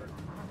out the trigger.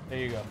 there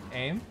you go.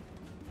 Aim.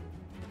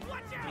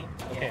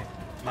 Okay,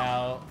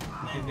 now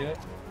you can do it.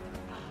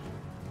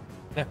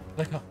 There,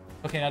 let go.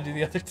 Okay, now do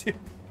the other two.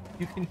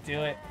 You can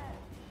do it.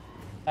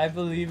 I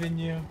believe in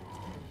you. You're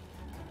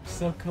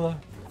so close.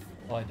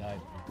 Oh, I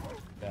died.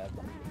 Bad.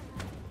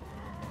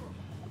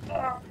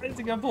 Is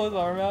he gonna pull his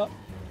arm out?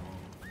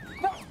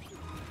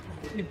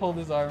 He pulled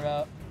his arm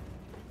out.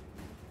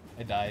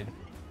 I died.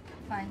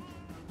 Fine.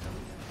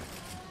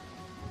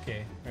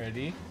 Okay,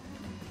 ready?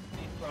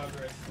 Need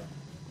progress.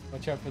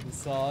 Watch out for the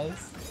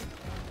saws.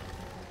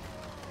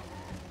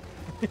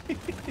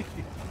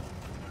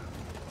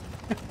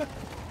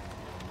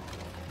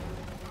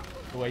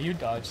 The way you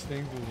dodge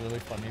things is really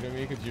funny to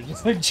me because you're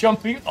just like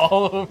jumping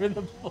all over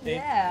the place.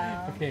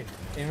 Yeah. Okay,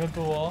 aim at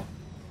the wall.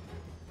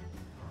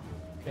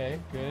 Okay,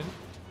 good.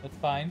 That's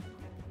fine.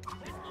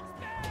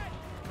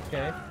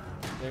 Okay,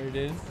 there it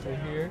is, right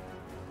here.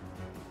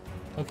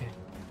 Okay.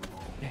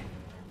 Okay.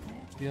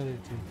 The other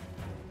two.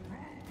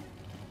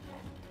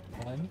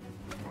 One.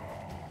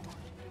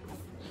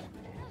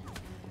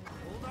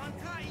 Hold on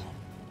tight.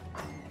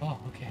 Oh,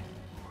 okay.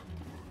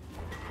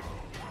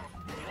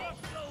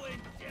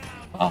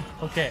 Oh,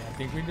 okay. I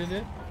think we did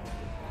it.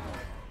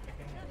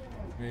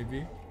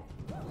 Maybe.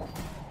 Oh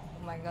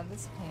my god,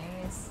 this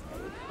game is.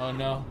 Oh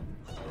no.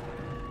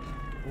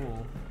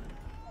 Ooh.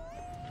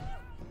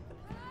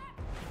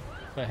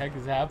 What the heck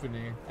is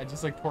happening? I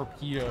just like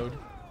torpedoed.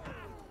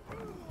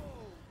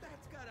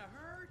 That's gotta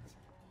hurt.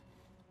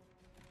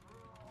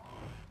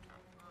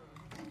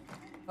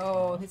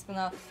 Oh, he's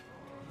gonna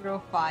throw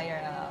fire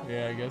now.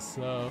 Yeah, I guess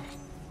so.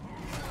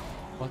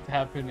 What's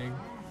happening?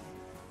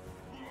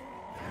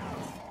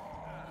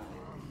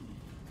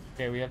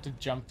 Okay, we have to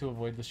jump to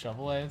avoid the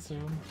shovel, I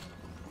assume.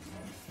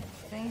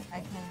 I think I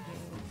can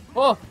do.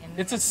 Oh,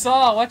 it's a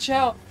saw. Watch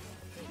out.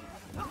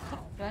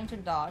 Trying to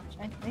dodge.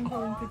 I think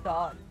going to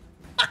dodge.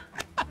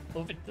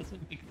 Hope it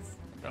doesn't make us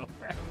go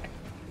back.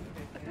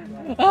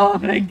 Oh,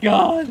 thank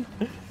God.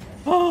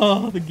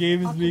 Oh, the game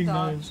is How to being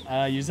dodge?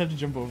 nice. You just have to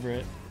jump over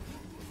it.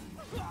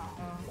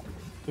 Oh.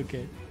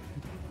 Okay.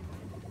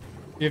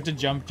 You have to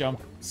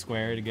jump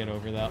square to get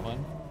over that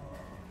one.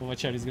 But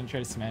watch out, he's gonna try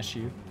to smash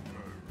you.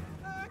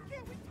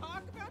 Can't we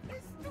talk about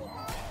this?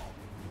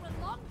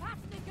 We're long past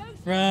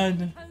negotiating,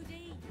 Run.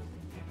 Cody.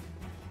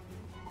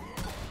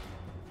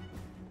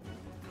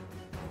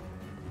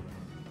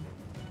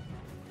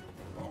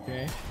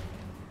 Okay.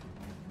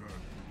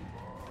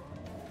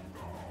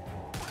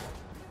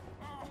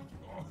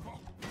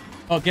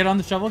 Oh, get on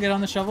the shovel, get on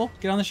the shovel,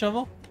 get on the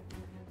shovel.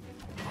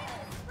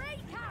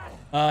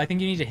 I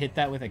think you need to hit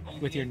that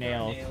with your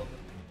nail.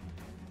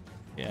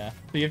 Yeah.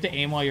 So you have to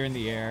aim while you're in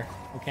the air.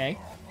 Okay.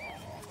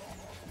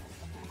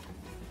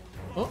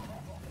 Oh,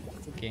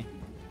 it's okay.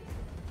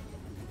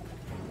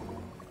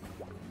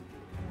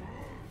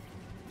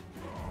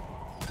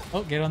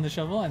 Oh, get on the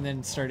shovel and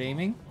then start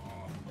aiming.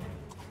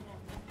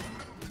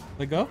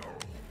 Let go.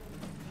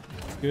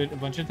 Do it a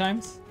bunch of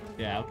times.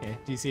 Yeah. Okay.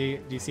 Do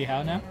you see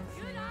how now?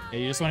 Yeah.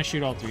 You just want to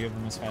shoot all three of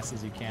them as fast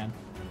as you can.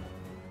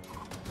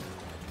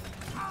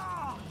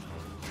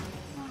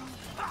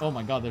 Oh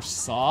my God, there's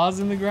saws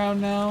in the ground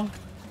now.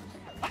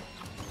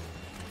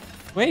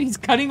 Wait, he's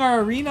cutting our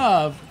arena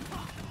up.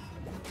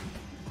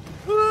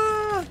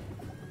 Ah!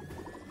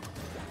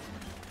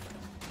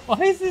 Why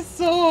is this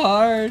so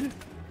hard?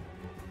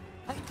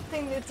 I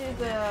think this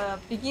is a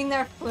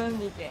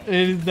beginner-friendly game. It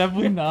is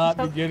definitely not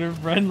beginner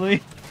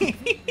friendly.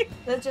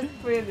 Let's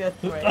just put it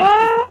this way.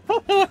 Ah!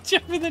 Watch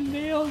out for the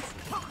nails.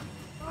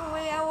 Oh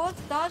wait, I was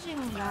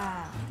dodging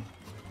that.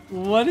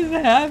 What is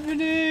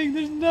happening?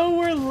 There's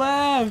nowhere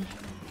left.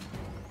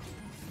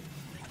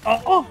 Oh,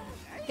 oh.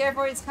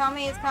 Careful, it's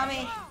coming, it's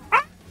coming.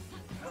 Ah!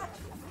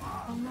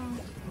 Oh no.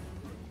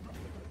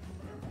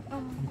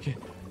 Oh. Okay.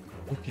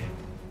 Okay.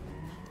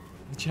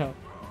 Watch out.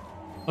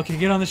 Okay,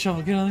 get on the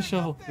shovel. Get on the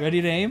shovel. Ready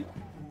to aim?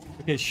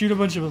 Okay, shoot a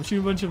bunch of them.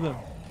 Shoot a bunch of them.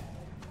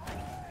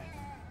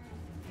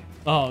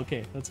 Oh,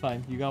 okay. That's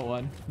fine. You got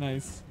one.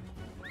 Nice.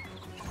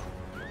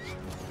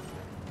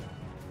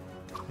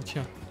 Watch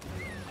out.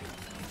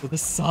 Oh, the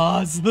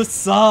saws. The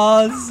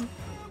saws.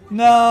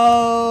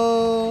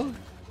 No.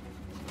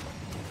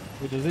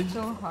 Wait, is it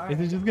So hard. is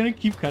it just gonna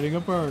keep cutting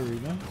up our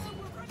arena?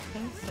 I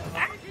think so.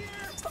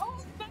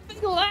 Oh,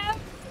 nothing left.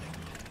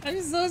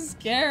 I'm so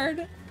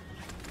scared.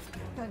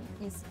 But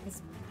it's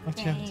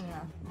Watch out. pain.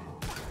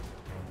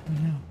 Oh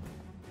no.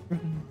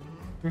 Run.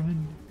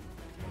 Run.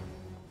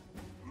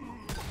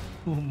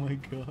 Oh my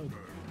God.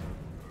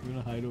 I'm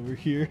gonna hide over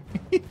here.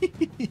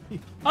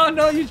 Oh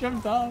no, you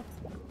jumped off.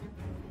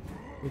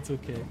 It's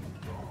okay.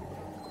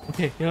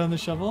 Okay, get on the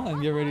shovel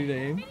and get ready to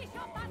aim. Finish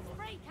off that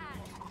spray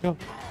can. Go.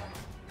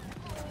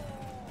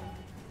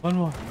 One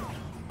more.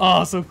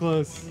 Oh, so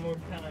close. One more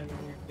time and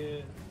we're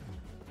good.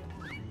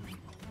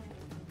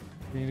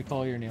 You need to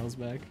call your nails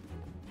back.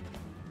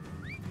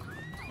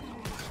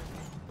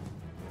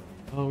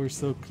 Oh, we're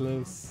so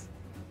close.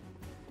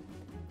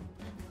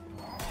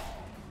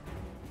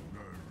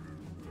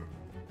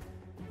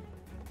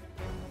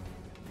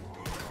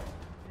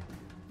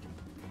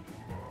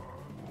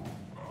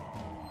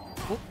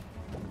 Oh.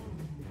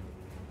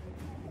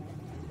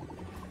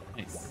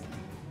 Nice.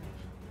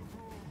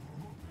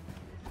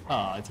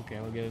 Oh, it's okay.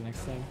 We'll get it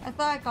next time. I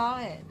thought I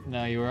got it.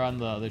 No, you were on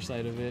the other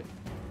side of it.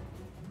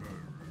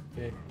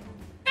 Okay.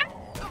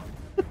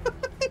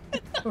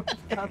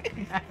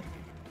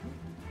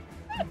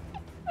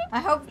 I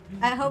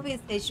hope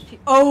it's HP.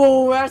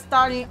 Oh, we're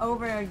starting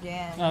over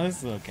again. No, this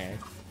is okay.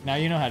 Now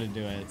you know how to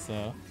do it,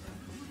 so.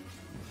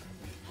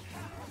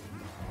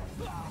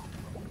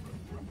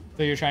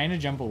 So you're trying to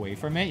jump away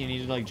from it, you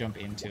need to like jump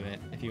into it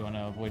if you want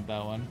to avoid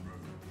that one.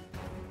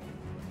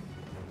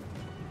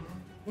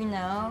 You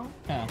know,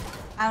 Huh.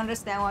 I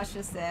understand what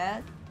you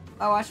said,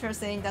 but what you're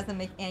saying doesn't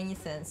make any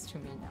sense to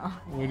me now.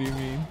 What do you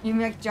mean? You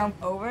make jump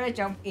over it,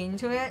 jump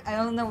into it. I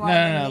don't know No, what. no,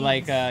 that no,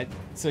 means. like,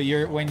 so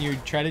you're, when you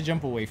try to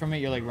jump away from it,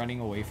 you're like running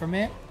away from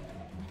it.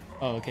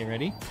 Oh, okay,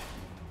 ready?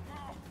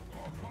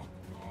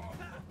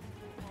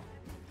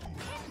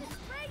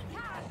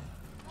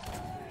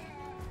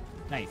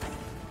 Nice.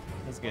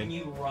 That's good. When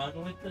you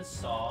run with the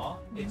saw,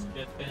 it's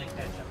just gonna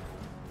catch up.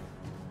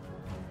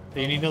 So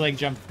you need to like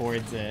jump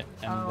towards it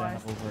and Oh, I then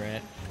see. over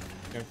it.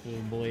 Careful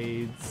with the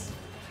blades.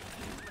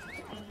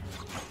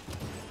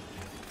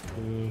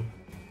 Ooh.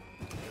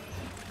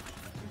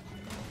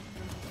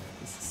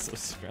 This is so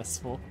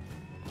stressful.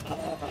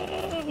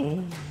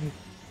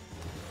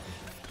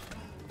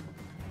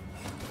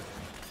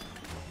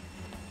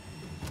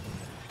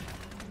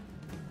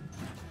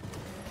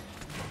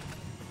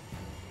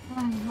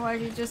 Why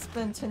did you just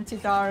spend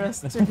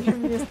 $20 to give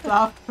me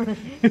stuff?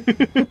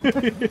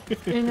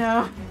 You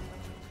know.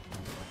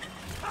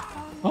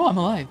 Oh, I'm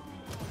alive.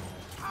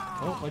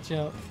 Oh, watch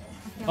out.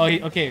 Oh,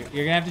 okay.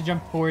 You're gonna have to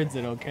jump towards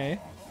it, okay?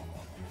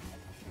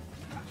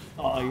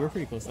 Oh, you were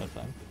pretty close that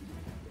time.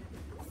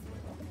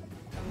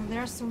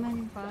 There are so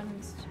many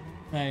buttons.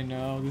 I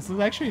know. This is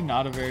actually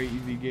not a very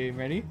easy game.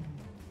 Ready?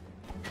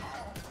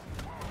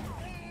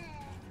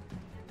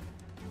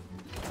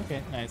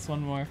 Okay, nice.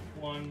 One more.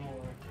 One more.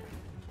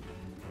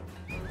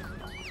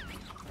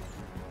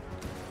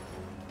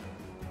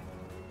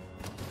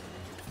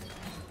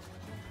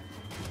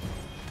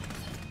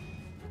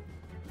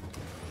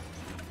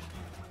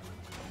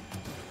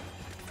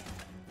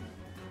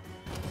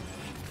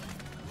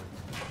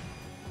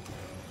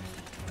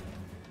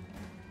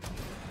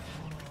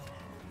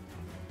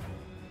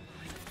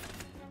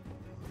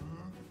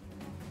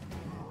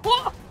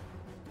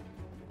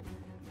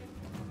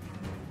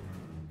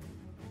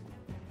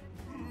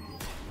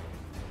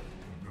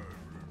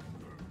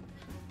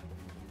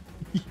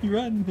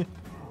 Run.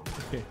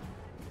 Okay.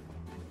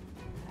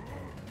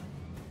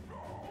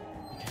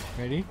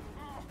 Ready?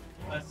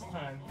 Last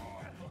time.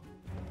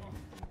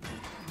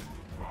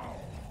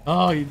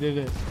 Oh, you did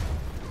it.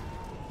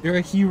 You're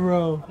a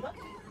hero. I'm not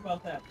sure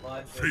about that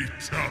blood.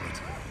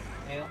 Fatality.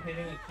 Nail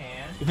hitting a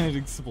can. It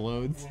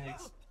explodes. And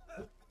it's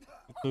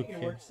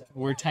Okay.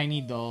 We're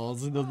tiny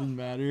dolls. It doesn't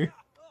matter.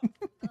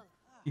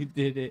 You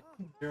did it.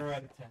 0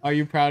 out of 10. Are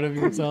you proud of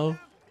yourself?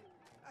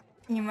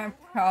 Am I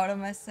proud of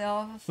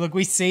myself? Look,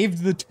 we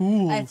saved the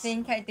tools. I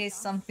think I did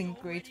something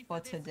great for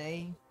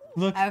today.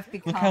 Look, I've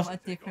become how, a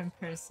different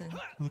person.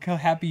 look how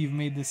happy you've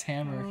made this Oh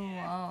hammer.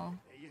 wow.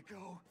 There you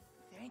go.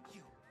 Thank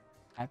you.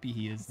 Happy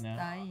he is now.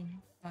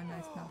 Dying. Oh no,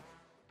 it's not.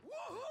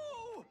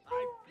 Woohoo!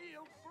 I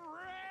feel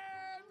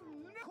brand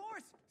new. Of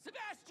course,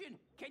 Sebastian,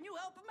 can you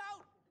help him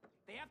out?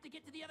 They have to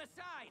get to the other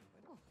side.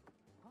 Whoa.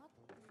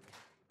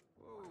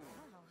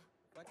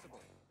 Flexible.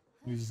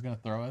 He's just gonna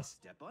throw us.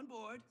 Step on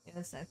board.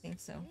 Yes, I think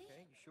so.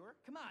 Okay, you sure?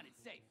 Come on,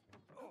 it's safe.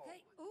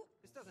 Okay. Ooh.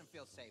 This doesn't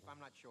feel safe. I'm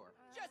not sure.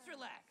 Just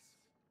relax.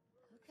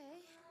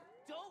 Okay.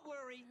 Don't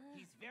worry,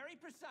 he's very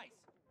precise.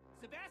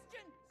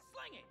 Sebastian,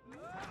 sling it.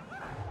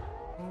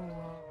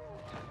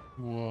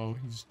 Whoa,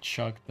 he's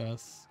chucked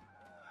us.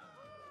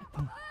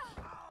 Up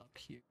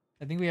here.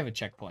 I think we have a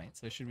checkpoint,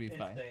 so it should be It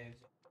fine. saves.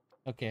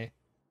 Okay.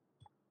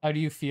 How do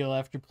you feel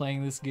after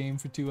playing this game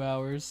for 2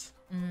 hours?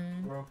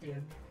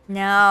 Broken.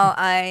 Now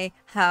I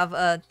have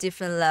a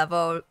different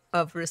level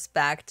of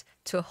respect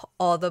to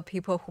all the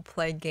people who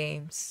play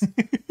games.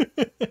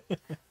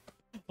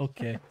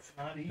 Okay. It's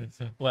not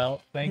easy.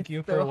 Well, thank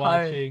you So for hard.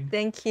 watching.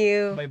 Thank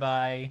you. Bye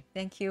bye.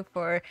 Thank you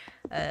for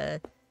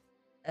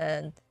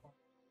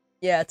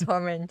yeah,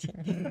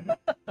 tormenting.